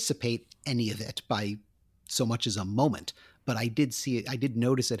anticipate any of it by so much as a moment, but I did see it. I did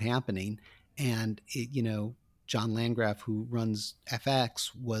notice it happening. And, John Landgraf, who runs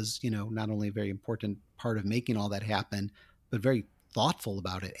FX, was, not only a very important part of making all that happen, but very thoughtful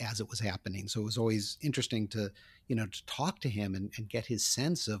about it as it was happening. So it was always interesting to talk to him and get his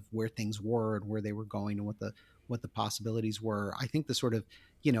sense of where things were and where they were going and what the possibilities were. I think the sort of,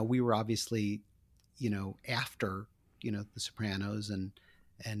 we were obviously, after, The Sopranos and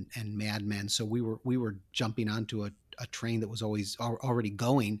Mad Men. So we were jumping onto a train that was always already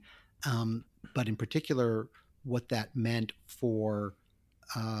going. But in particular, what that meant for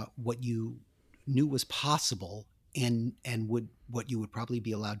what you knew was possible and what you would probably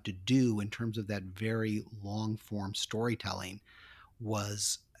be allowed to do in terms of that very long form storytelling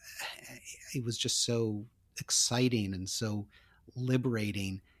it was just so exciting and so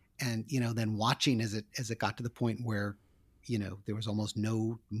liberating. And, then watching as it got to the point where, there was almost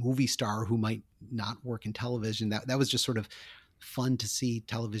no movie star who might not work in television. That was just sort of fun to see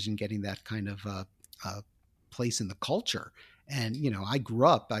television getting that kind of place in the culture. And, I grew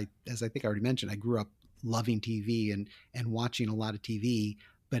up, as I think I already mentioned, I grew up loving TV and watching a lot of TV,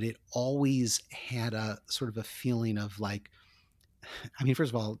 but it always had a sort of a feeling of like, I mean,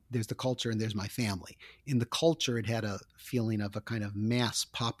 first of all, there's the culture and there's my family. In the culture, it had a feeling of a kind of mass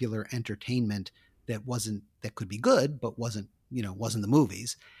popular entertainment that could be good, but wasn't the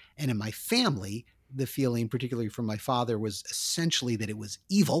movies. And in my family, the feeling, particularly from my father, was essentially that it was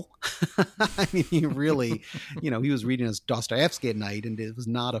evil. I mean, he really, he was reading his Dostoevsky at night, and it was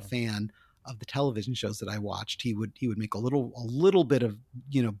not a fan of the television shows that I watched. He would make a little bit of,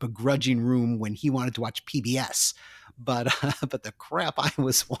 begrudging room when he wanted to watch PBS, but the crap I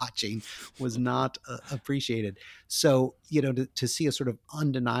was watching was not appreciated. So, to see a sort of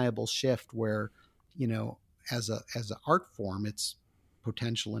undeniable shift where, as an art form, its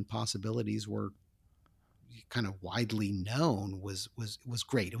potential and possibilities were kind of widely known was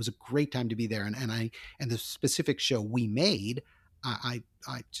great. It was a great time to be there. And the specific show we made, I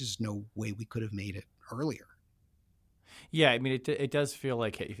just no way we could have made it earlier. Yeah, I mean, it does feel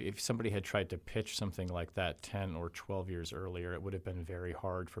like if somebody had tried to pitch something like that 10 or 12 years earlier, it would have been very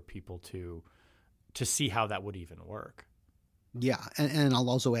hard for people to see how that would even work. Yeah, and I'll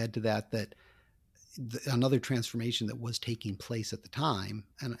also add to that another transformation that was taking place at the time,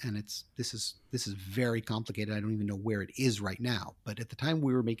 and this is very complicated. I don't even know where it is right now, but at the time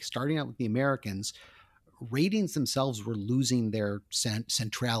we were starting out with The Americans, ratings themselves were losing their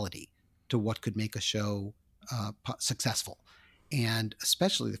centrality to what could make a show successful. And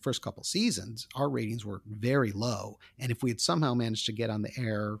especially the first couple seasons, our ratings were very low. And if we had somehow managed to get on the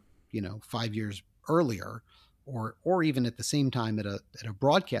air, 5 years earlier, or even at the same time at a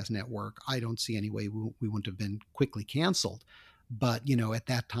broadcast network, I don't see any way we wouldn't have been quickly canceled. But, at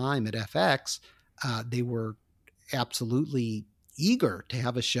that time at FX, they were absolutely eager to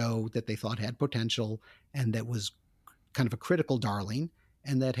have a show that they thought had potential and that was kind of a critical darling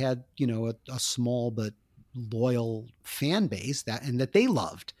and that had, a small but loyal fan base that they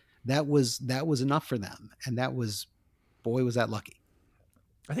loved. That was enough for them. And boy, was that lucky.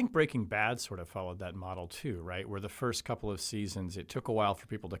 I think Breaking Bad sort of followed that model too, right? Where the first couple of seasons, it took a while for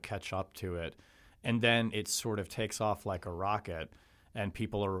people to catch up to it. And then it sort of takes off like a rocket and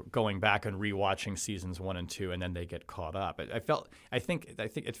people are going back and rewatching seasons 1 and 2, and then they get caught up. I think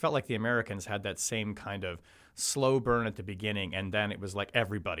it felt like The Americans had that same kind of slow burn at the beginning, and then it was like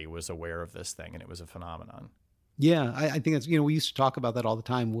everybody was aware of this thing and it was a phenomenon. Yeah, I think it's, we used to talk about that all the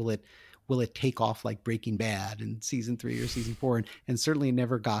time. Will it take off like Breaking Bad in season 3 or season 4? And certainly it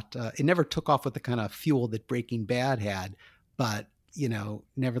never took off with the kind of fuel that Breaking Bad had. But,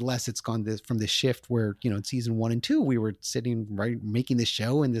 nevertheless, it's gone from this shift where, in season 1 and 2, we were sitting right making this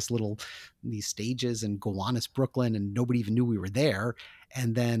show in these stages in Gowanus, Brooklyn, and nobody even knew we were there.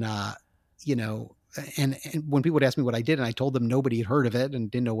 And then, and when people would ask me what I did, and I told them nobody had heard of it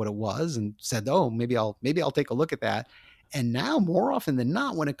and didn't know what it was, and said, "Oh, maybe I'll take a look at that." And now, more often than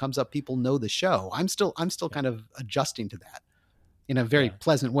not, when it comes up, people know the show. I'm still kind of adjusting to that in a very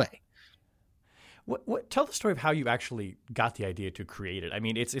pleasant way. Tell the story of how you actually got the idea to create it. I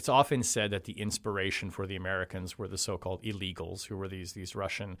mean, it's often said that the inspiration for the Americans were the so-called illegals, who were these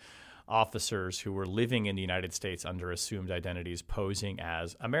Russian officers who were living in the United States under assumed identities, posing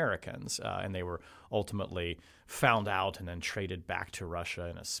as Americans, and they were ultimately found out and then traded back to Russia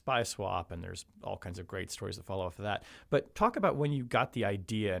in a spy swap. And there's all kinds of great stories that follow after that. But talk about when you got the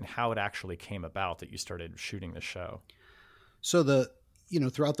idea and how it actually came about that you started shooting the show. So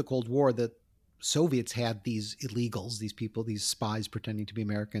throughout the Cold War, the Soviets had these illegals, these people, these spies pretending to be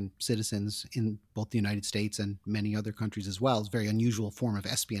American citizens in both the United States and many other countries as well. It's a very unusual form of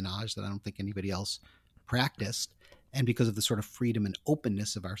espionage that I don't think anybody else practiced. And because of the sort of freedom and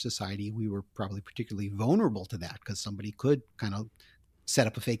openness of our society, we were probably particularly vulnerable to that, because somebody could kind of set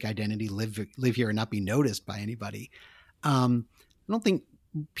up a fake identity, live here and not be noticed by anybody. I don't think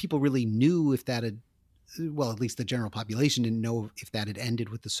people really knew if that had, well, at least the general population didn't know if that had ended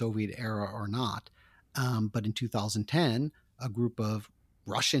with the Soviet era or not. But in 2010, a group of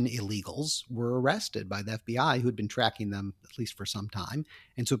Russian illegals were arrested by the FBI, who had been tracking them at least for some time.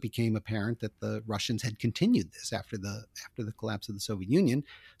 And so it became apparent that the Russians had continued this after the collapse of the Soviet Union.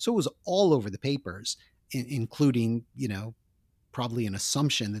 So it was all over the papers, including, probably an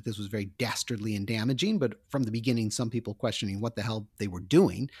assumption that this was very dastardly and damaging. But from the beginning, some people questioning what the hell they were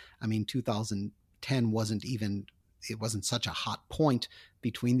doing. I mean, 2010 wasn't such a hot point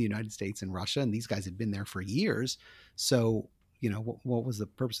between the United States and Russia, and these guys had been there for years. So, what was the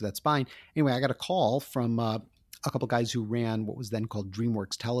purpose of that spying? Anyway, I got a call from a couple guys who ran what was then called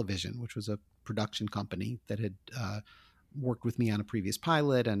DreamWorks Television, which was a production company that had worked with me on a previous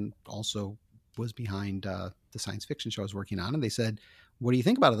pilot and also was behind the science fiction show I was working on. And they said, "What do you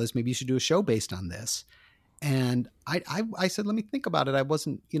think about this? Maybe you should do a show based on this." And I said, let me think about it. I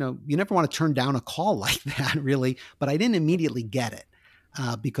wasn't, you never want to turn down a call like that, really. But I didn't immediately get it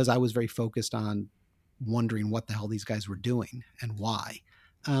because I was very focused on wondering what the hell these guys were doing and why.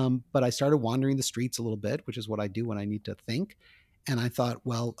 But I started wandering the streets a little bit, which is what I do when I need to think. And I thought,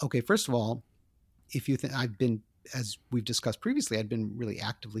 well, okay, first of all, if you think I've been, as we've discussed previously, I'd been really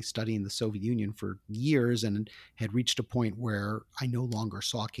actively studying the Soviet Union for years and had reached a point where I no longer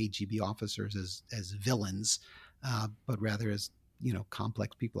saw KGB officers as villains, but rather as,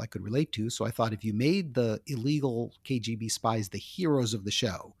 complex people I could relate to. So I thought, if you made the illegal KGB spies the heroes of the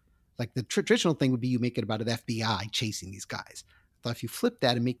show, like the traditional thing would be you make it about an FBI chasing these guys. I thought if you flip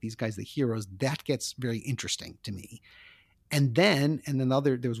that and make these guys the heroes, that gets very interesting to me. And then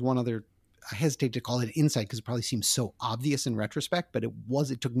there was one other, I hesitate to call it insight because it probably seems so obvious in retrospect, but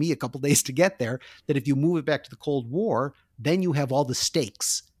it took me a couple days to get there, that if you move it back to the Cold War, then you have all the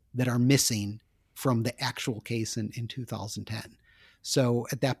stakes that are missing from the actual case in 2010. So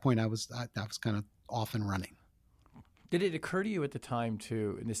at that point, I was kind of off and running. Did it occur to you at the time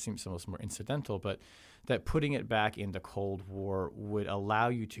too, and this seems almost more incidental, but that putting it back in the Cold War would allow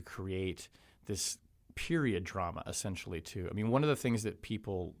you to create this period drama, essentially, too? I mean, one of the things that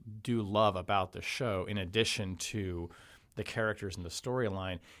people do love about the show, in addition to the characters and the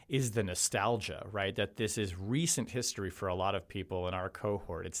storyline, is the nostalgia, right? That this is recent history for a lot of people in our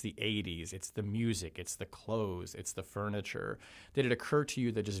cohort. It's the 80s, it's the music, it's the clothes, it's the furniture. Did it occur to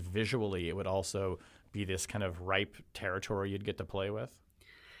you that just visually it would also be this kind of ripe territory you'd get to play with?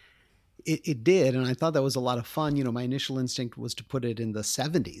 It did, and I thought that was a lot of fun. My initial instinct was to put it in the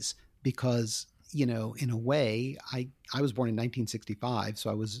 70s because, in a way, I was born in 1965,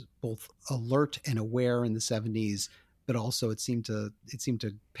 so I was both alert and aware in the 70s, but also it seemed to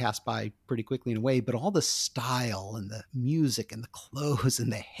pass by pretty quickly in a way. But all the style and the music and the clothes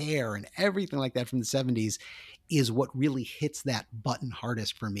and the hair and everything like that from the 70s is what really hits that button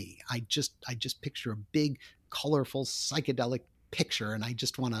hardest for me. I just picture a big, colorful, psychedelic picture, and I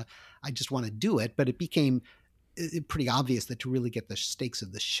just want to do it. But it became pretty obvious that to really get the stakes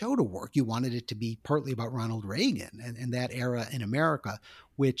of the show to work, you wanted it to be partly about Ronald Reagan and that era in America,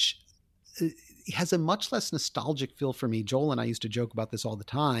 which has a much less nostalgic feel for me. Joel and I used to joke about this all the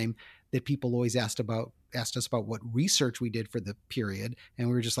time, that people always asked us about what research we did for the period, and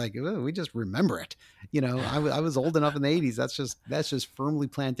we were just like, oh, we just remember it. I was old enough in the 80s. That's just firmly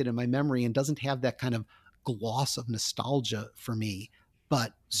planted in my memory and doesn't have that kind of gloss of nostalgia for me,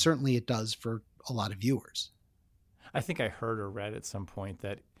 but certainly it does for a lot of viewers. I think I heard or read at some point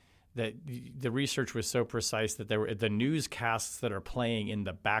that the research was so precise that the newscasts that are playing in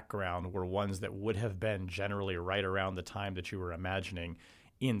the background were ones that would have been generally right around the time that you were imagining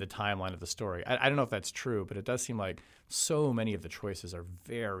in the timeline of the story. I don't know if that's true, but it does seem like so many of the choices are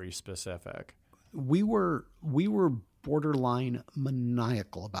very specific. we were borderline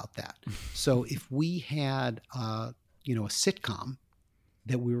maniacal about that. So if we had a sitcom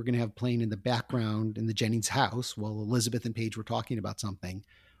that we were going to have playing in the background in the Jennings house while Elizabeth and Paige were talking about something,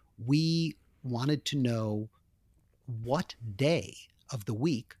 we wanted to know what day of the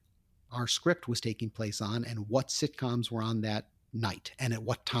week our script was taking place on and what sitcoms were on that night and at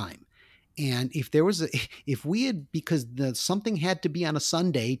what time. And if we had, because something had to be on a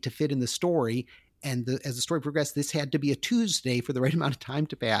Sunday to fit in the story, and as the story progressed, this had to be a Tuesday for the right amount of time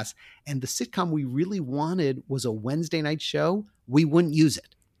to pass, and the sitcom we really wanted was a Wednesday night show, we wouldn't use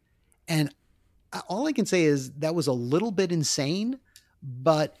it. And all I can say is that was a little bit insane,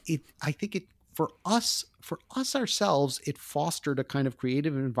 but I think for us ourselves, it fostered a kind of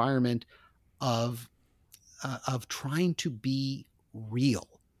creative environment of trying to be real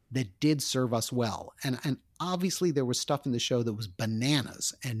that did serve us well. And obviously there was stuff in the show that was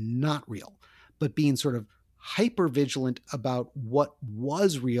bananas and not real, but being sort of hyper vigilant about what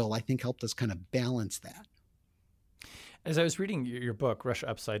was real, I think helped us kind of balance that. As I was reading your book, Russia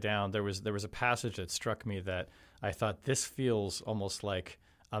Upside Down, there was a passage that struck me that I thought, this feels almost like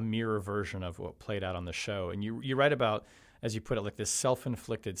a mirror version of what played out on the show. And you write about, as you put it, like this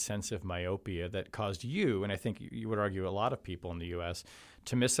self-inflicted sense of myopia that caused you, and I think you would argue a lot of people in the U.S.,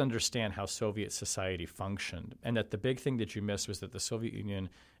 to misunderstand how Soviet society functioned. And that the big thing that you missed was that the Soviet Union,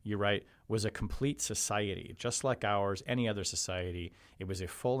 you write, was a complete society, just like ours, any other society. It was a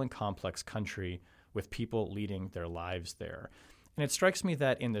full and complex country with people leading their lives there. And it strikes me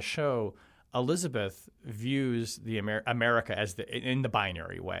that in the show, Elizabeth views the America as in the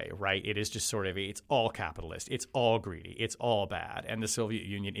binary way, right? It is just sort of, it's all capitalist, it's all greedy, it's all bad, and the Soviet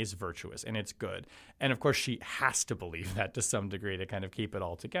Union is virtuous and it's good. And of course, she has to believe that to some degree to kind of keep it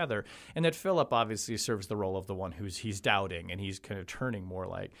all together. And that Philip obviously serves the role of the one he's doubting, and he's kind of turning more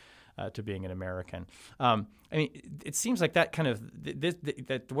like to being an American. I mean, it seems like that kind of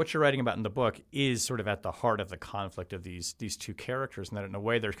that what you're writing about in the book is sort of at the heart of the conflict of these two characters, and that in a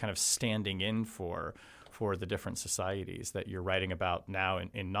way they're kind of standing in for the different societies that you're writing about now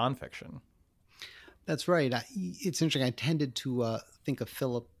in nonfiction. That's right. It's interesting. I tended to think of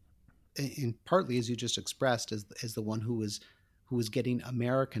Philip, in partly as you just expressed, as the one who was getting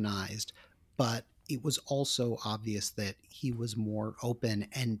Americanized, but it was also obvious that he was more open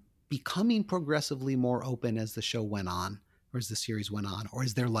and becoming progressively more open as the show went on, or as the series went on, or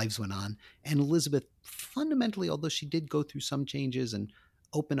as their lives went on. And Elizabeth, fundamentally, although she did go through some changes and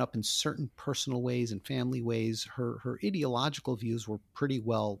open up in certain personal ways and family ways, her ideological views were pretty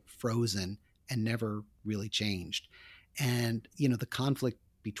well frozen and never really changed. And, the conflict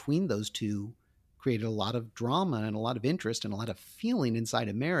between those two created a lot of drama and a lot of interest and a lot of feeling inside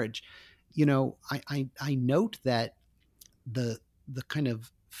a marriage. I note that the kind of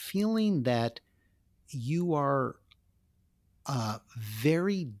feeling that you are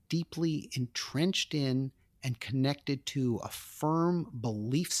very deeply entrenched in and connected to a firm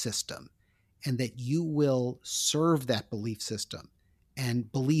belief system, and that you will serve that belief system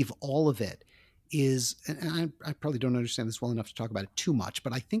and believe all of it is, and I probably don't understand this well enough to talk about it too much,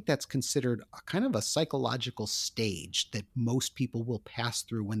 but I think that's considered a kind of a psychological stage that most people will pass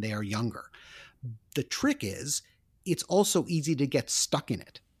through when they are younger. The trick is, it's also easy to get stuck in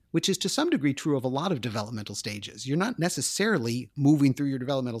it, which is to some degree true of a lot of developmental stages. You're not necessarily moving through your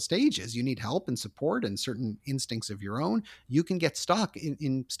developmental stages. You need help and support and certain instincts of your own. You can get stuck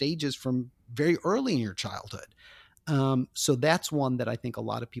in stages from very early in your childhood. So that's one that I think a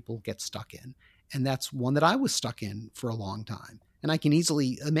lot of people get stuck in. And that's one that I was stuck in for a long time. And I can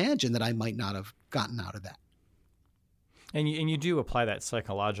easily imagine that I might not have gotten out of that. And you do apply that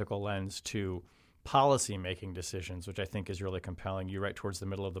psychological lens to policy-making decisions, which I think is really compelling. You write towards the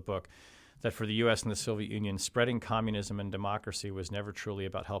middle of the book that for the U.S. and the Soviet Union, spreading communism and democracy was never truly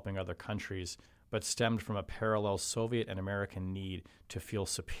about helping other countries, but stemmed from a parallel Soviet and American need to feel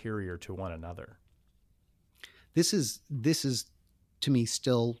superior to one another. This is to me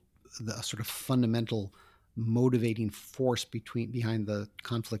still the sort of fundamental motivating force behind the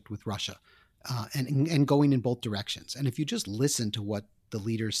conflict with Russia, and going in both directions. And if you just listen to what the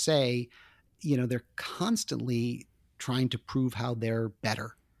leaders say, they're constantly trying to prove how they're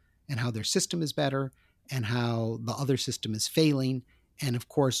better and how their system is better and how the other system is failing. And of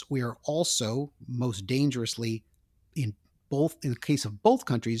course, we are also most dangerously in the case of both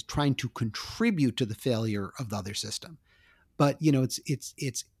countries, trying to contribute to the failure of the other system. But,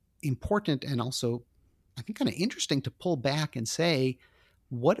 it's important and also, I think, kind of interesting to pull back and say,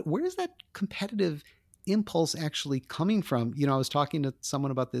 where is that competitive impulse actually coming from? I was talking to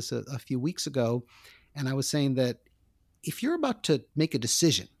someone about this a few weeks ago, and I was saying that if you're about to make a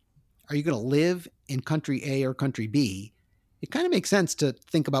decision, are you going to live in country A or country B? It kind of makes sense to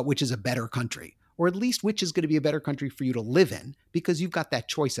think about which is a better country, or at least which is going to be a better country for you to live in, because you've got that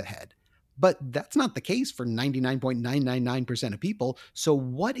choice ahead. But that's not the case for 99.999% of people. So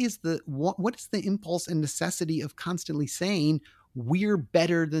what is the impulse and necessity of constantly saying, we're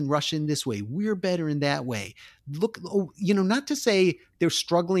better than Russia in this way, we're better in that way? Look, not to say they're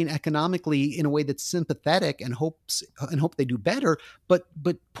struggling economically in a way that's sympathetic and hope they do better, but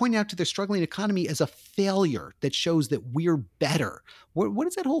pointing out to their struggling economy as a failure that shows that we're better. What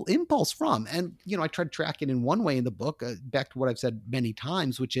is that whole impulse from? And, I tried to track it in one way in the book, back to what I've said many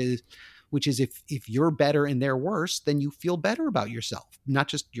times, which is if you're better and they're worse, then you feel better about yourself, not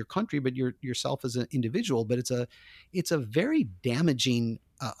just your country, but yourself as an individual. But it's a very damaging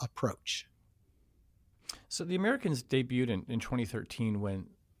approach. So the Americans debuted in 2013 when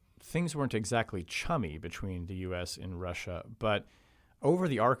things weren't exactly chummy between the U.S. and Russia. But over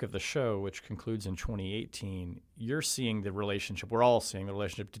the arc of the show, which concludes in 2018, you're seeing the relationship, we're all seeing the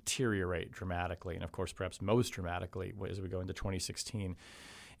relationship deteriorate dramatically. And of course, perhaps most dramatically as we go into 2016.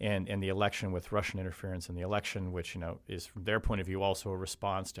 And the election with Russian interference, and the election, which is from their point of view also a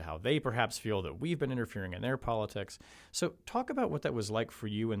response to how they perhaps feel that we've been interfering in their politics. So talk about what that was like for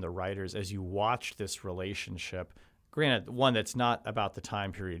you and the writers as you watched this relationship. Granted, one that's not about the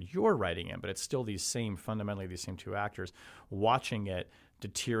time period you're writing in, but it's still fundamentally these same two actors, watching it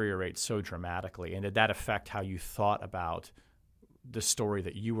deteriorate so dramatically. And did that affect how you thought about the story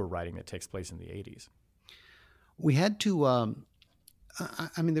that you were writing that takes place in the 80s? We had to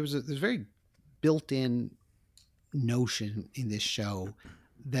there's a very built-in notion in this show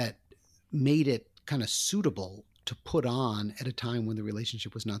that made it kind of suitable to put on at a time when the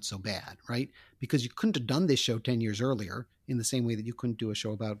relationship was not so bad, right? Because you couldn't have done this show 10 years earlier in the same way that you couldn't do a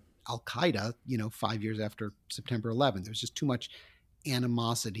show about Al-Qaeda, 5 years after September 11th. There's just too much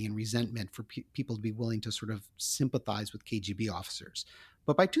animosity and resentment for people to be willing to sort of sympathize with KGB officers.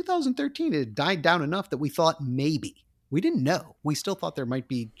 But by 2013, it had died down enough that we thought maybe. We didn't know. We still thought there might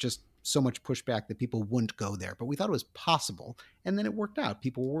be just so much pushback that people wouldn't go there, but we thought it was possible. And then it worked out.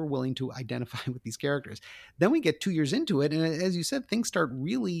 People were willing to identify with these characters. Then we get 2 years into it. And as you said, things start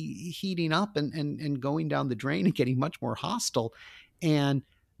really heating up and going down the drain and getting much more hostile. And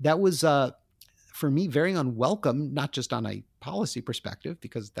that was, for me, very unwelcome, not just on a policy perspective,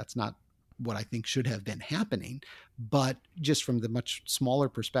 because that's not what I think should have been happening, but just from the much smaller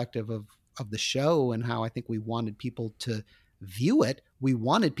perspective of the show and how I think we wanted people to view it. We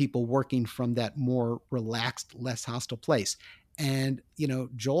wanted people working from that more relaxed, less hostile place. And,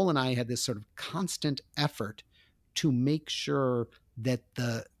 Joel and I had this sort of constant effort to make sure that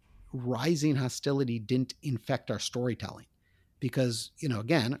the rising hostility didn't infect our storytelling. Because,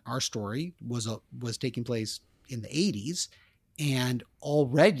 again, our story was taking place in the 80s and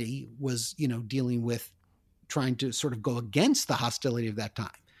already was, dealing with trying to sort of go against the hostility of that time.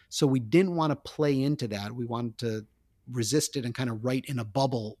 So we didn't want to play into that. We wanted to resist it and kind of write in a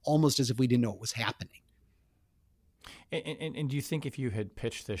bubble, almost as if we didn't know what was happening. And do you think if you had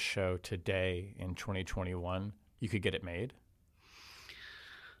pitched this show today in 2021, you could get it made?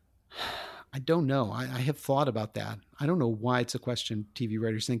 I don't know. I have thought about that. I don't know why it's a question TV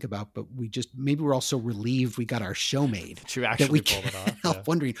writers think about, but maybe we're all so relieved we got our show made. To actually pull it off. Help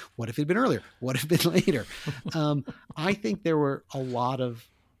wondering, what if it'd been earlier? What if it'd been later? I think there were a lot of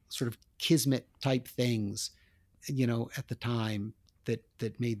sort of kismet type things, at the time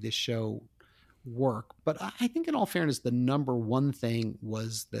that made this show work. But I think in all fairness, the number one thing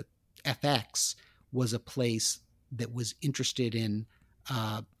was that FX was a place that was interested in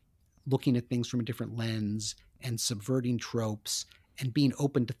looking at things from a different lens and subverting tropes and being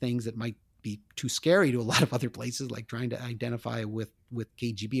open to things that might be too scary to a lot of other places, like trying to identify with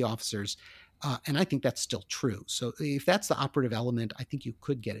KGB officers. And I think that's still true. So if that's the operative element, I think you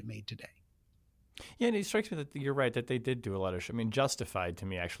could get it made today. Yeah, and it strikes me that you're right, that they did do a lot of Justified to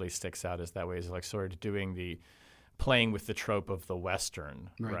me actually sticks out as that way, is like sort of doing playing with the trope of the Western,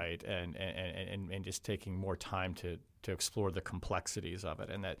 right? And just taking more time to explore the complexities of it.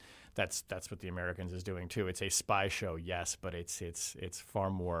 And that's what the Americans is doing too. It's a spy show, yes, but it's far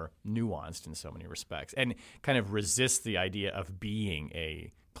more nuanced in so many respects, and kind of resists the idea of being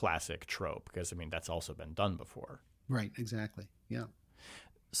a classic trope, because that's also been done before. Right, exactly. Yeah.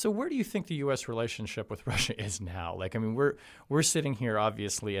 So where do you think the U.S. relationship with Russia is now? We're sitting here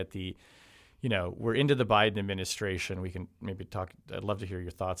obviously at the, we're into the Biden administration. We can maybe talk. I'd love to hear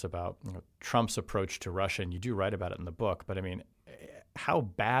your thoughts about Trump's approach to Russia, and you do write about it in the book. But how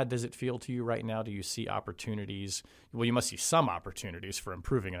bad does it feel to you right now? Do you see opportunities? Well, you must see some opportunities for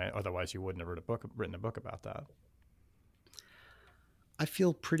improving it. Otherwise, you wouldn't have written a book about that. I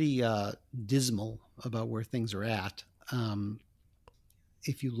feel pretty dismal about where things are at.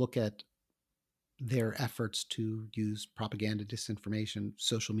 If you look at their efforts to use propaganda, disinformation,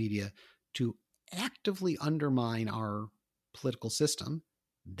 social media to actively undermine our political system,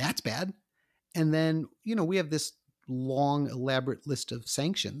 that's bad. And then, we have this long, elaborate list of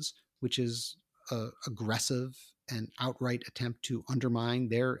sanctions, which is aggressive and outright attempt to undermine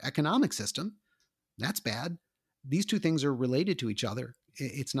their economic system. That's bad. These two things are related to each other.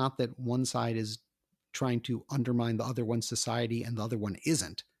 It's not that one side is trying to undermine the other one's society and the other one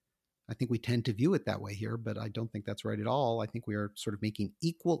isn't. I think we tend to view it that way here, but I don't think that's right at all. I think we are sort of making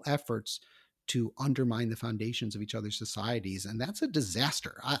equal efforts to undermine the foundations of each other's societies, and that's a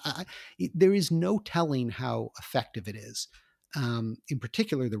disaster. There is no telling how effective it is. In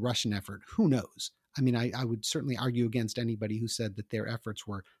particular, the Russian effort, who knows? I mean, I would certainly argue against anybody who said that their efforts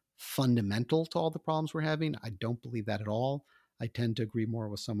were fundamental to all the problems we're having. I don't believe that at all. I tend to agree more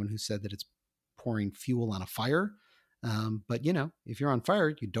with someone who said that it's pouring fuel on a fire. But if you're on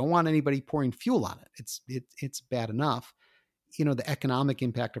fire, you don't want anybody pouring fuel on it. It's bad enough. The economic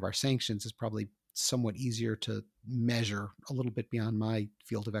impact of our sanctions is probably somewhat easier to measure, a little bit beyond my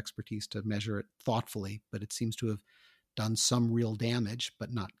field of expertise to measure it thoughtfully, but it seems to have done some real damage,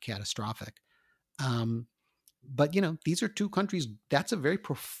 but not catastrophic. But these are two countries. That's a very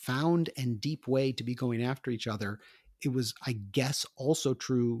profound and deep way to be going after each other. It was, I guess, also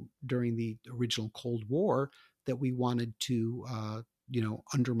true during the original Cold War that we wanted to,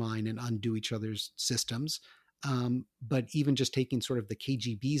 undermine and undo each other's systems. But even just taking sort of the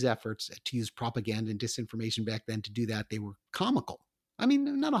KGB's efforts to use propaganda and disinformation back then to do that, they were comical. I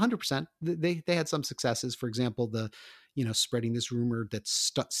mean, not 100%. They had some successes. For example, spreading this rumor that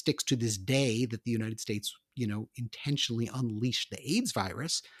sticks to this day that the United States, intentionally unleashed the AIDS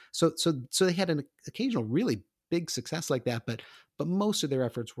virus. So they had an occasional really big success like that, but most of their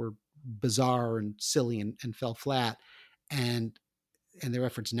efforts were bizarre and silly and fell flat. And their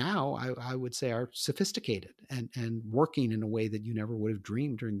efforts now, I would say, are sophisticated and working in a way that you never would have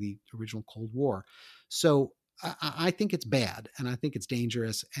dreamed during the original Cold War. So I think it's bad, and I think it's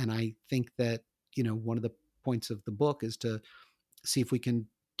dangerous. And I think that, one of the points of the book is to see if we can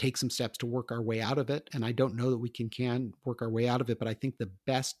take some steps to work our way out of it. And I don't know that we can work our way out of it, but I think the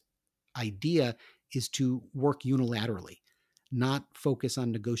best idea is to work unilaterally, not focus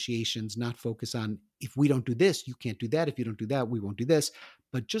on negotiations, not focus on, if we don't do this, you can't do that. If you don't do that, we won't do this.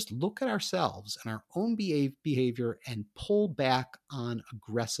 But just look at ourselves and our own behavior and pull back on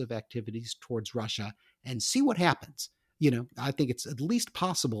aggressive activities towards Russia and see what happens. I think it's at least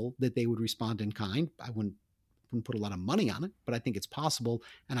possible that they would respond in kind. I wouldn't put a lot of money on it, but I think it's possible.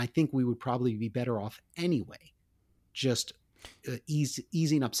 And I think we would probably be better off anyway, just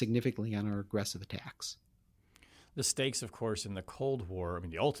easing up significantly on our aggressive attacks. The stakes, of course, in the Cold War,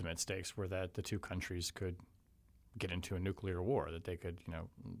 the ultimate stakes were that the two countries could get into a nuclear war, that they could,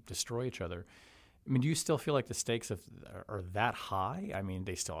 destroy each other. Do you still feel like the stakes are that high?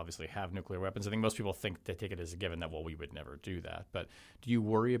 They still obviously have nuclear weapons. I think most people they take it as a given that, well, we would never do that. But do you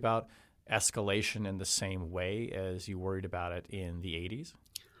worry about escalation in the same way as you worried about it in the 80s?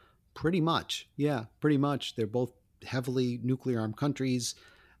 Pretty much. Yeah, pretty much. They're both heavily nuclear armed countries.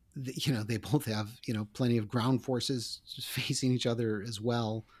 They both have, plenty of ground forces just facing each other as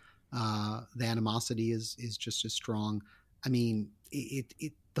well. The animosity is just as strong. The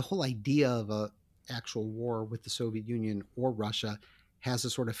whole idea of a actual war with the Soviet Union or Russia has a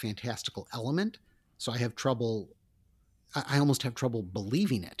sort of fantastical element. So I almost have trouble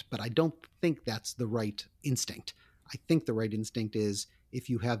believing it, but I don't think that's the right instinct. I think the right instinct is, if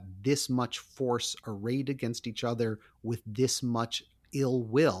you have this much force arrayed against each other with this much ill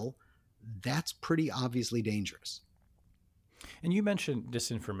will, that's pretty obviously dangerous. And you mentioned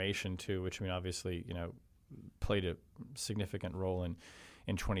disinformation too, which obviously, played a significant role in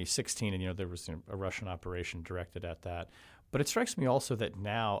 2016, and there was a Russian operation directed at that. But it strikes me also that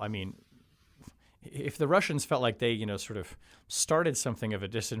now, if the Russians felt like they, sort of started something of a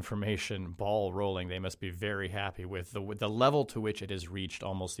disinformation ball rolling, they must be very happy with the level to which it has reached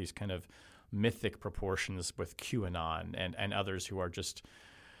almost these kind of mythic proportions with QAnon and others who are just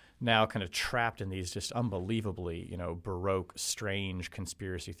now kind of trapped in these just unbelievably, Baroque, strange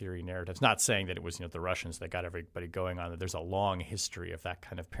conspiracy theory narratives. Not saying that it was, the Russians that got everybody going on it. There's a long history of that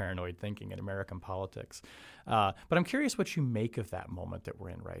kind of paranoid thinking in American politics. But I'm curious what you make of that moment that we're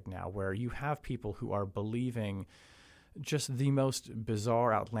in right now, where you have people who are believing just the most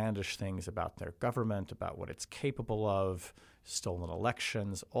bizarre, outlandish things about their government, about what it's capable of, stolen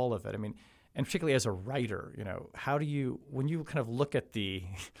elections, all of it. And particularly as a writer, how do you, when you kind of look at the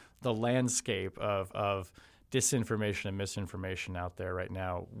landscape of disinformation and misinformation out there right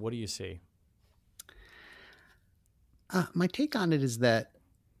now. What do you see? My take on it is that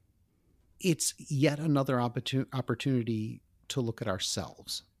it's yet another opportunity to look at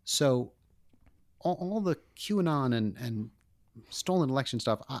ourselves. So all the QAnon and stolen election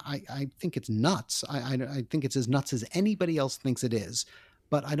stuff, I think it's nuts. I think it's as nuts as anybody else thinks it is.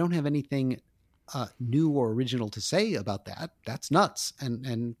 But I don't have anything new or original to say about that. That's nuts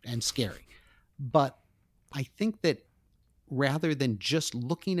and scary. But I think that rather than just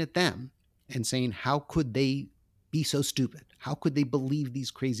looking at them and saying, how could they be so stupid? How could they believe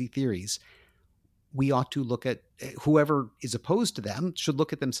these crazy theories? We ought to look at whoever is opposed to them should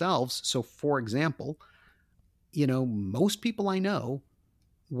look at themselves. So, for example, most people I know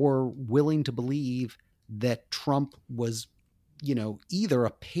were willing to believe that Trump was, either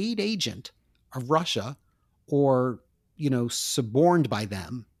a paid agent of Russia or, suborned by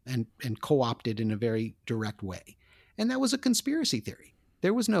them and co-opted in a very direct way. And that was a conspiracy theory.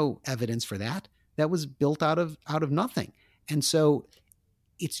 There was no evidence for that. That was built out of nothing. And so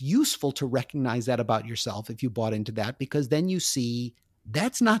it's useful to recognize that about yourself if you bought into that, because then you see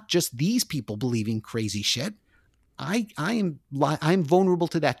that's not just these people believing crazy shit. I'm vulnerable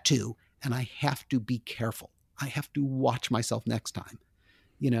to that too, and I have to be careful. I have to watch myself next time,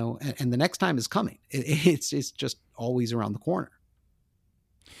 and the next time is coming. It's just always around the corner.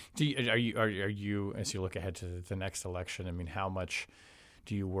 Are you as you look ahead to the next election? I mean, how much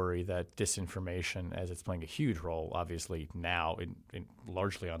do you worry that disinformation, as it's playing a huge role, obviously now, in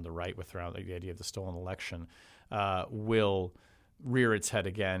largely on the right with around the idea of the stolen election, will rear its head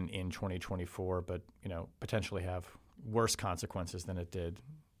again in 2024, but potentially have worse consequences than it did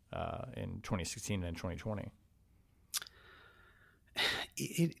in 2016 and 2020?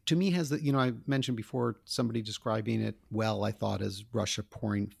 It to me has I mentioned before somebody describing it well, I thought, as Russia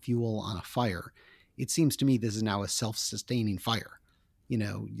pouring fuel on a fire. It seems to me this is now a self-sustaining fire.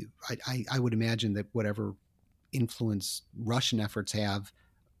 I would imagine that whatever influence Russian efforts have,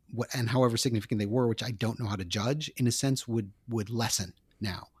 and however significant they were, which I don't know how to judge, in a sense would lessen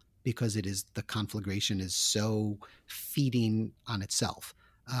now, because the conflagration is so feeding on itself.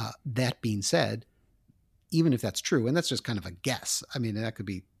 That being said, even if that's true, and that's just kind of a guess, I mean, that could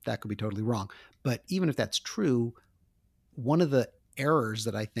be totally wrong. But even if that's true, one of the errors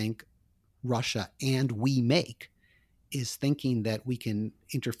that I think Russia and we make is thinking that we can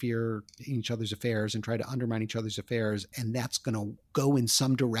interfere in each other's affairs and try to undermine each other's affairs, and that's going to go in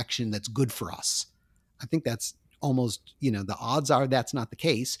some direction that's good for us. I think that's almost, the odds are that's not the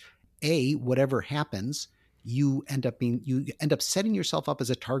case. Whatever happens, you end up setting yourself up as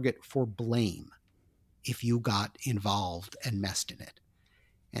a target for blame if you got involved and messed in it.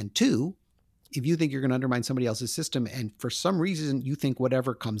 And two, if you think you're going to undermine somebody else's system and for some reason you think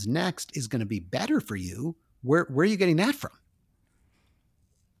whatever comes next is going to be better for you, where are you getting that from?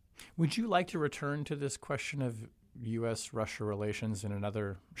 Would you like to return to this question of U.S.-Russia relations in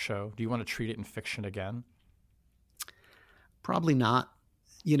another show? Do you want to treat it in fiction again? Probably not.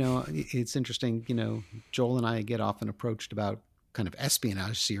 It's interesting. Joel and I get often approached about kind of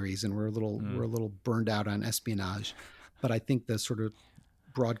espionage series, and we're a little burned out on espionage. But I think the sort of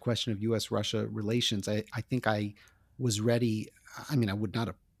broad question of U.S.-Russia relations, I think I was ready. I mean, I would not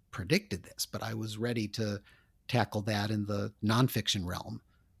have predicted this, but I was ready to tackle that in the nonfiction realm,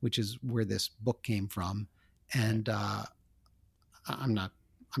 which is where this book came from. And I'm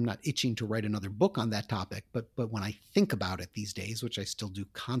not itching to write another book on that topic, but when I think about it these days, which I still do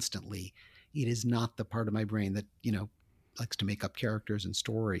constantly, it is not the part of my brain that likes to make up characters and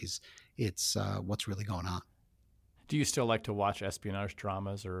stories. It's what's really going on. Do you still like to watch espionage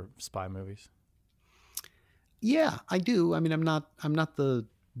dramas or spy movies? Yeah, I do. I mean, I'm not the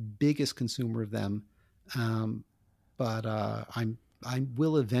biggest consumer of them, but I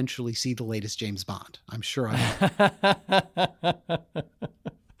will eventually see the latest James Bond. I'm sure I will.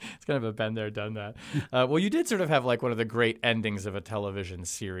 It's kind of a been there, done that. Well, you did sort of have like one of the great endings of a television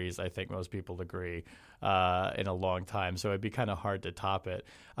series, I think most people agree, in a long time. So it'd be kind of hard to top it.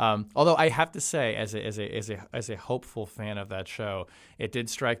 Although I have to say, as a hopeful fan of that show, it did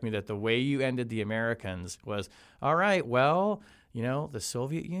strike me that the way you ended The Americans was, all right, well, the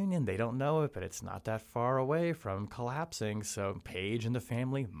Soviet Union, they don't know it, but it's not that far away from collapsing. So Paige and the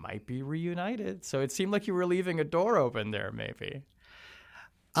family might be reunited. So it seemed like you were leaving a door open there, maybe.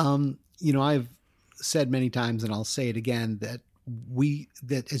 I've said many times, and I'll say it again, that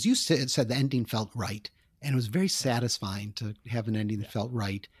as you said, the ending felt right. And it was very satisfying to have an ending that felt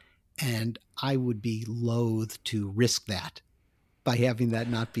right. And I would be loath to risk that by having that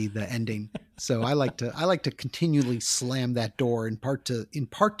not be the ending. So I like to continually slam that door in part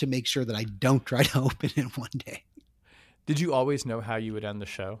to make sure that I don't try to open it one day. Did you always know how you would end the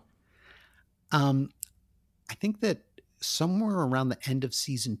show? I think that somewhere around the end of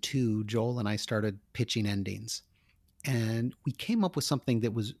season 2, Joel and I started pitching endings, and we came up with something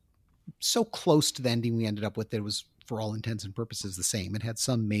that was so close to the ending we ended up with that it was, for all intents and purposes, the same. It had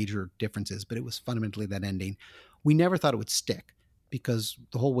some major differences, but it was fundamentally that ending. We never thought it would stick because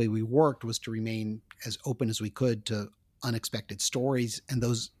the whole way we worked was to remain as open as we could to unexpected stories. And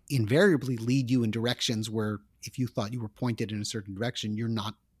those invariably lead you in directions where if you thought you were pointed in a certain direction,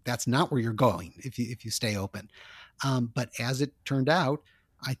 that's not where you're going if you stay open. But as it turned out,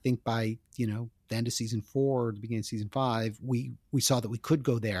 I think by, the end of season 4, the beginning of season 5, we saw that we could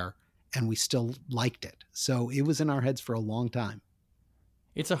go there and we still liked it. So it was in our heads for a long time.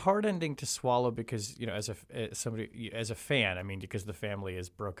 It's a hard ending to swallow because, as a fan, I mean, because the family is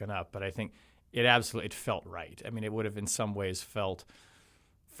broken up, but I think it felt right. I mean, it would have in some ways felt,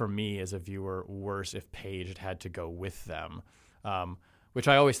 for me as a viewer, worse if Paige had to go with them. Which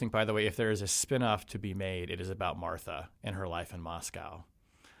I always think, by the way, if there is a spinoff to be made, it is about Martha and her life in Moscow.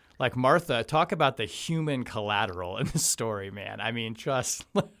 Like Martha, talk about the human collateral in the story, man. I mean, just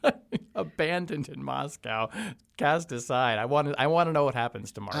abandoned in Moscow, cast aside. I want to know what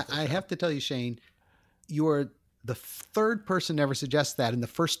happens to Martha. I have to tell you, Shane, you are the third person to ever suggest that, and the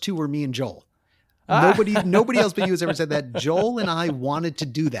first 2 were me and Joel. Nobody else but you has ever said that. Joel and I wanted to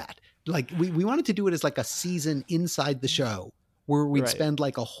do that. Like we wanted to do it as like a season inside the show where we'd spend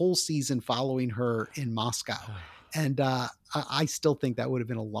like a whole season following her in Moscow. And I still think that would have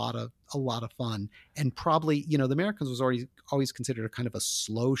been a lot of fun. And probably, The Americans was always considered a kind of a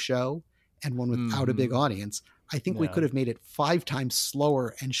slow show and one without a big audience. I think we could have made it 5 times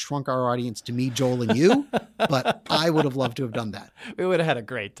slower and shrunk our audience to me, Joel, and you. But I would have loved to have done that. We would have had a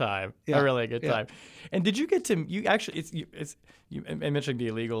great time, a really good time. And did you get to? You actually, you mentioned the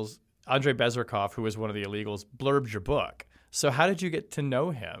Illegals. Andrei Bezrikov, who was one of the Illegals, blurbed your book. So how did you get to know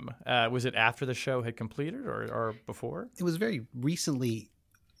him? Was it after the show had completed or before? It was very recently.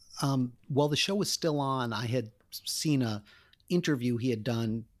 While the show was still on, I had seen a interview he had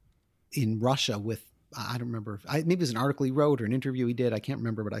done in Russia with, I don't remember, maybe it was an article he wrote or an interview he did. I can't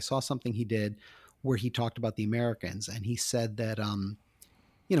remember, but I saw something he did where he talked about the Americans. And he said that,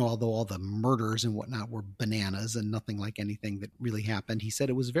 although all the murders and whatnot were bananas and nothing like anything that really happened, he said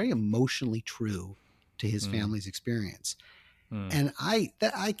it was very emotionally true to his family's experience. And I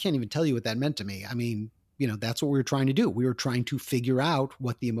can't even tell you what that meant to me. I mean, that's what we were trying to do. We were trying to figure out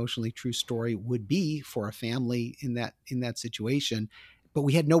what the emotionally true story would be for a family in that situation. But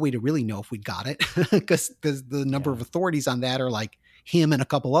we had no way to really know if we got it because the number of authorities on that are like him and a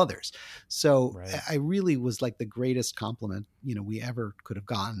couple others. So I really was like the greatest compliment, we ever could have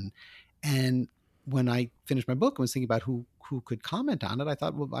gotten. And when I finished my book and was thinking about who could comment on it, I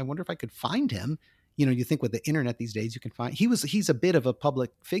thought, well, I wonder if I could find him. You think with the internet these days, you can find, he's a bit of a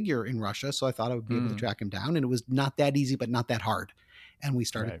public figure in Russia. So I thought I would be able to track him down, and it was not that easy, but not that hard. And we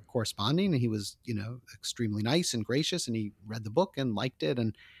started corresponding, and he was, extremely nice and gracious, and he read the book and liked it.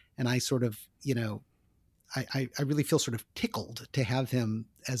 And I sort of, I really feel sort of tickled to have him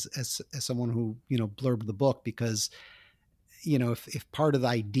as someone who, blurbed the book, because, if part of the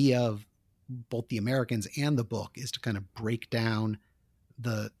idea of both the Americans and the book is to kind of break down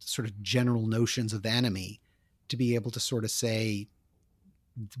the sort of general notions of the enemy, to be able to sort of say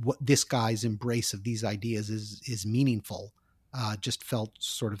what this guy's embrace of these ideas is meaningful, just felt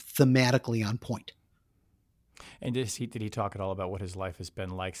sort of thematically on point. And did he talk at all about what his life has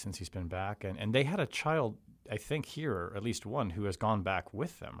been like since he's been back? And they had a child, I think here, or at least one, who has gone back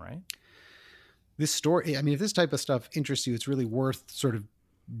with them, right? This story, I mean, if this type of stuff interests you, it's really worth sort of,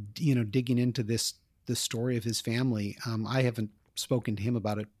 digging into the story of his family. I haven't spoken to him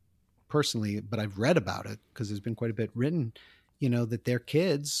about it personally, but I've read about it because there's been quite a bit written, that their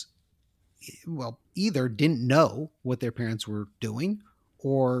kids, either didn't know what their parents were doing,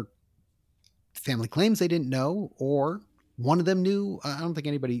 or family claims they didn't know, or one of them knew. I don't think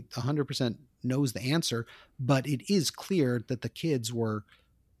anybody 100% knows the answer, but it is clear that the kids were,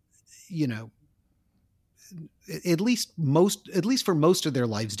 at least for most of their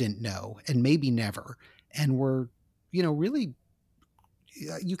lives didn't know, and maybe never, and were, really,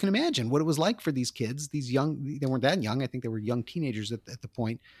 you can imagine what it was like for these kids, these young, they weren't that young. I think they were young teenagers at the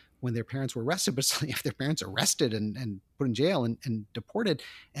point when their parents were arrested, but if their parents arrested and put in jail and deported,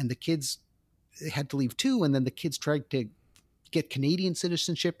 and the kids had to leave too. And then the kids tried to get Canadian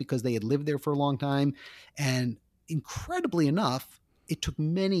citizenship because they had lived there for a long time. And incredibly enough, it took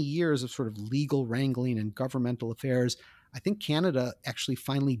many years of sort of legal wrangling and governmental affairs. I think Canada actually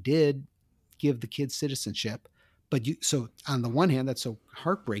finally did give the kids citizenship. But so on the one hand, that's so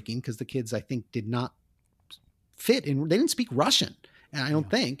heartbreaking because the kids, I think, did not fit in. They didn't speak Russian. And I don't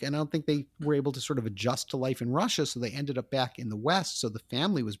think they were able to sort of adjust to life in Russia. So they ended up back in the West. So the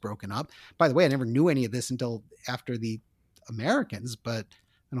family was broken up. By the way, I never knew any of this until after the Americans, but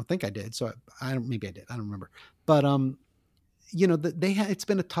I don't think I did. So maybe I did. I don't remember. But, it's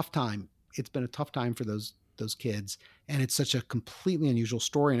been a tough time. It's been a tough time for those kids. And it's such a completely unusual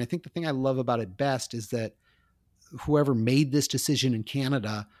story. And I think the thing I love about it best is that whoever made this decision in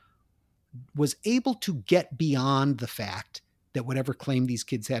Canada was able to get beyond the fact that whatever claim these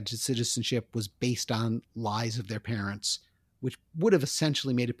kids had to citizenship was based on lies of their parents, which would have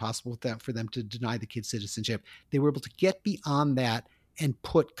essentially made it possible for them to deny the kids citizenship. They were able to get beyond that and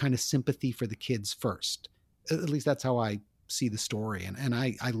put kind of sympathy for the kids first. At least that's how I see the story. And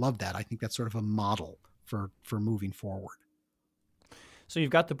I love that. I think that's sort of a model for moving forward. So you've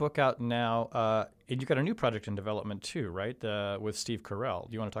got the book out now, and you've got a new project in development too, right? With Steve Carell.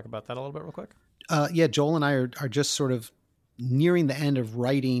 Do you want to talk about that a little bit real quick? Yeah, Joel and I are just sort of nearing the end of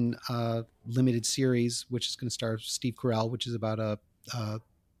writing a limited series, which is going to star Steve Carell, which is about a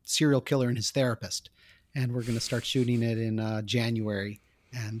serial killer and his therapist. And we're going to start shooting it in January.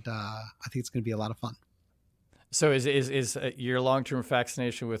 And I think it's going to be a lot of fun. So is your long-term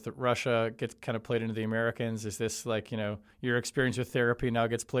fascination with Russia gets kind of played into the Americans? Is this like, your experience with therapy now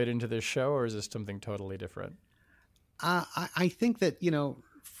gets played into this show, or is this something totally different? I think that,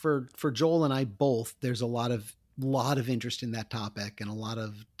 for Joel and I both, there's a lot of interest in that topic and a lot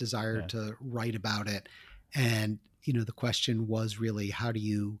of desire to write about it. And, the question was really, how do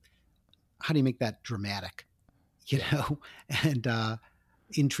you make that dramatic, and,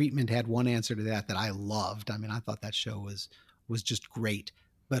 In Treatment had one answer to that I loved. I mean, I thought that show was just great.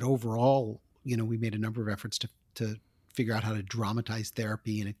 But overall, we made a number of efforts to figure out how to dramatize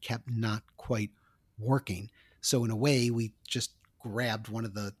therapy, and it kept not quite working. So in a way, we just grabbed one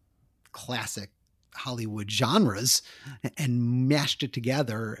of the classic Hollywood genres and mashed it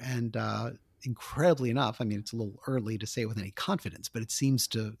together. And incredibly enough, I mean, it's a little early to say it with any confidence, but it seems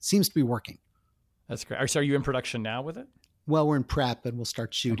to be working. That's great. So are you in production now with it? Well, we're in prep and we'll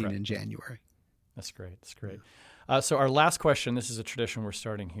start shooting in January. That's great. That's great. So our last question, this is a tradition we're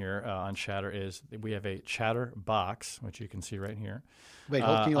starting here on Chatter, is we have a Chatter box, which you can see right here. Wait,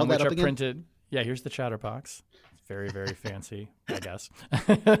 can you hold that up again? Printed. Yeah, here's the Chatter box. Very, very fancy, I guess.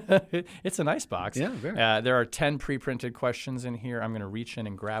 It's a nice box. Yeah, very. There are 10 pre-printed questions in here. I'm going to reach in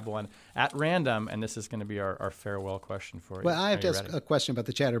and grab one at random, and this is going to be our farewell question for you. Well, I have to ask a question about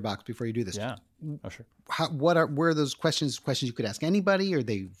the Chatter box before you do this. Yeah. Oh, sure. Where are those questions you could ask anybody? Are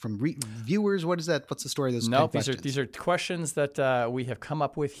they from viewers? What is that? What's the story of those questions? These are questions that we have come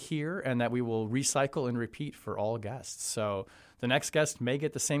up with here and that we will recycle and repeat for all guests. So the next guest may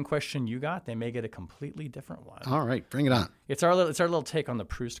get the same question you got. They may get a completely different one. All right, bring it on. It's our little take on the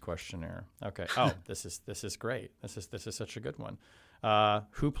Proust questionnaire. Okay. Oh, this is great. This is such a good one.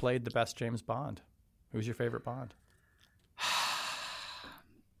 Who played the best James Bond? Who's your favorite Bond?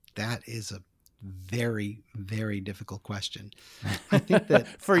 That is a very, very difficult question. I think that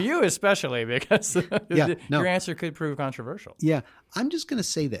for you especially, because your answer could prove controversial. Yeah, I'm just going to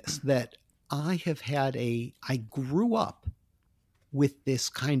say this: that I grew up with this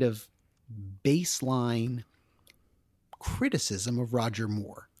kind of baseline criticism of Roger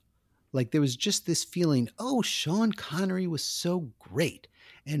Moore. Like there was just this feeling, oh, Sean Connery was so great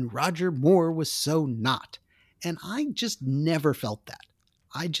and Roger Moore was so not. And I just never felt that.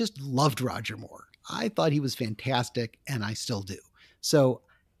 I just loved Roger Moore. I thought he was fantastic, and I still do. So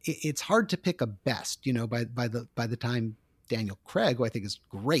it's hard to pick a best, by the time Daniel Craig, who I think is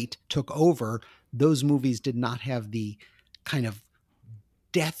great, took over, those movies did not have the kind of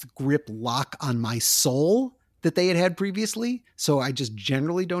death grip lock on my soul that they had previously. So I just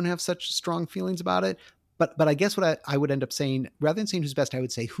generally don't have such strong feelings about it. But I guess what I would end up saying, rather than saying who's best, I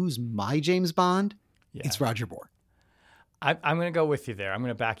would say who's my James Bond? Yeah. It's Roger Moore. I'm going to go with you there. I'm going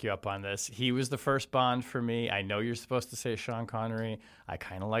to back you up on this. He was the first Bond for me. I know you're supposed to say Sean Connery. I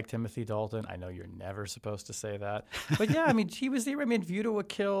kind of like Timothy Dalton. I know you're never supposed to say that. But yeah, I mean, he was the, View to a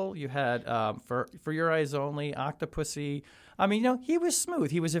Kill. You had For Your Eyes Only, Octopussy. I mean, he was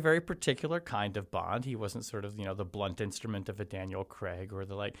smooth. He was a very particular kind of Bond. He wasn't sort of, the blunt instrument of a Daniel Craig or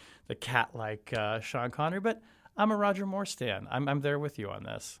the cat-like Sean Connery. But I'm a Roger Moore stan. I'm there with you on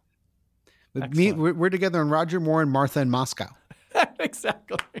this. We're together on Roger Moore and Martha in Moscow.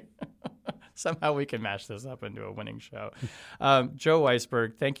 Exactly. Somehow we can mash this up into a winning show. Joe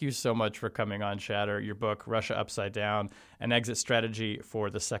Weisberg, thank you so much for coming on Chatter. Your book, Russia Upside Down, An Exit Strategy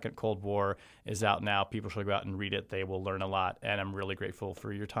for the Second Cold War, is out now. People should go out and read it. They will learn a lot. And I'm really grateful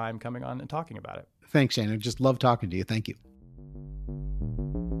for your time coming on and talking about it. Thanks, Shannon. Just love talking to you. Thank you.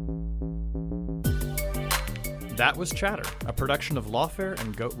 That was Chatter, a production of Lawfare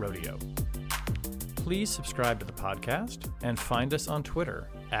and Goat Rodeo. Please subscribe to the podcast and find us on Twitter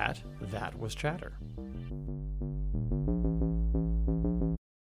 @ThatWasChatter.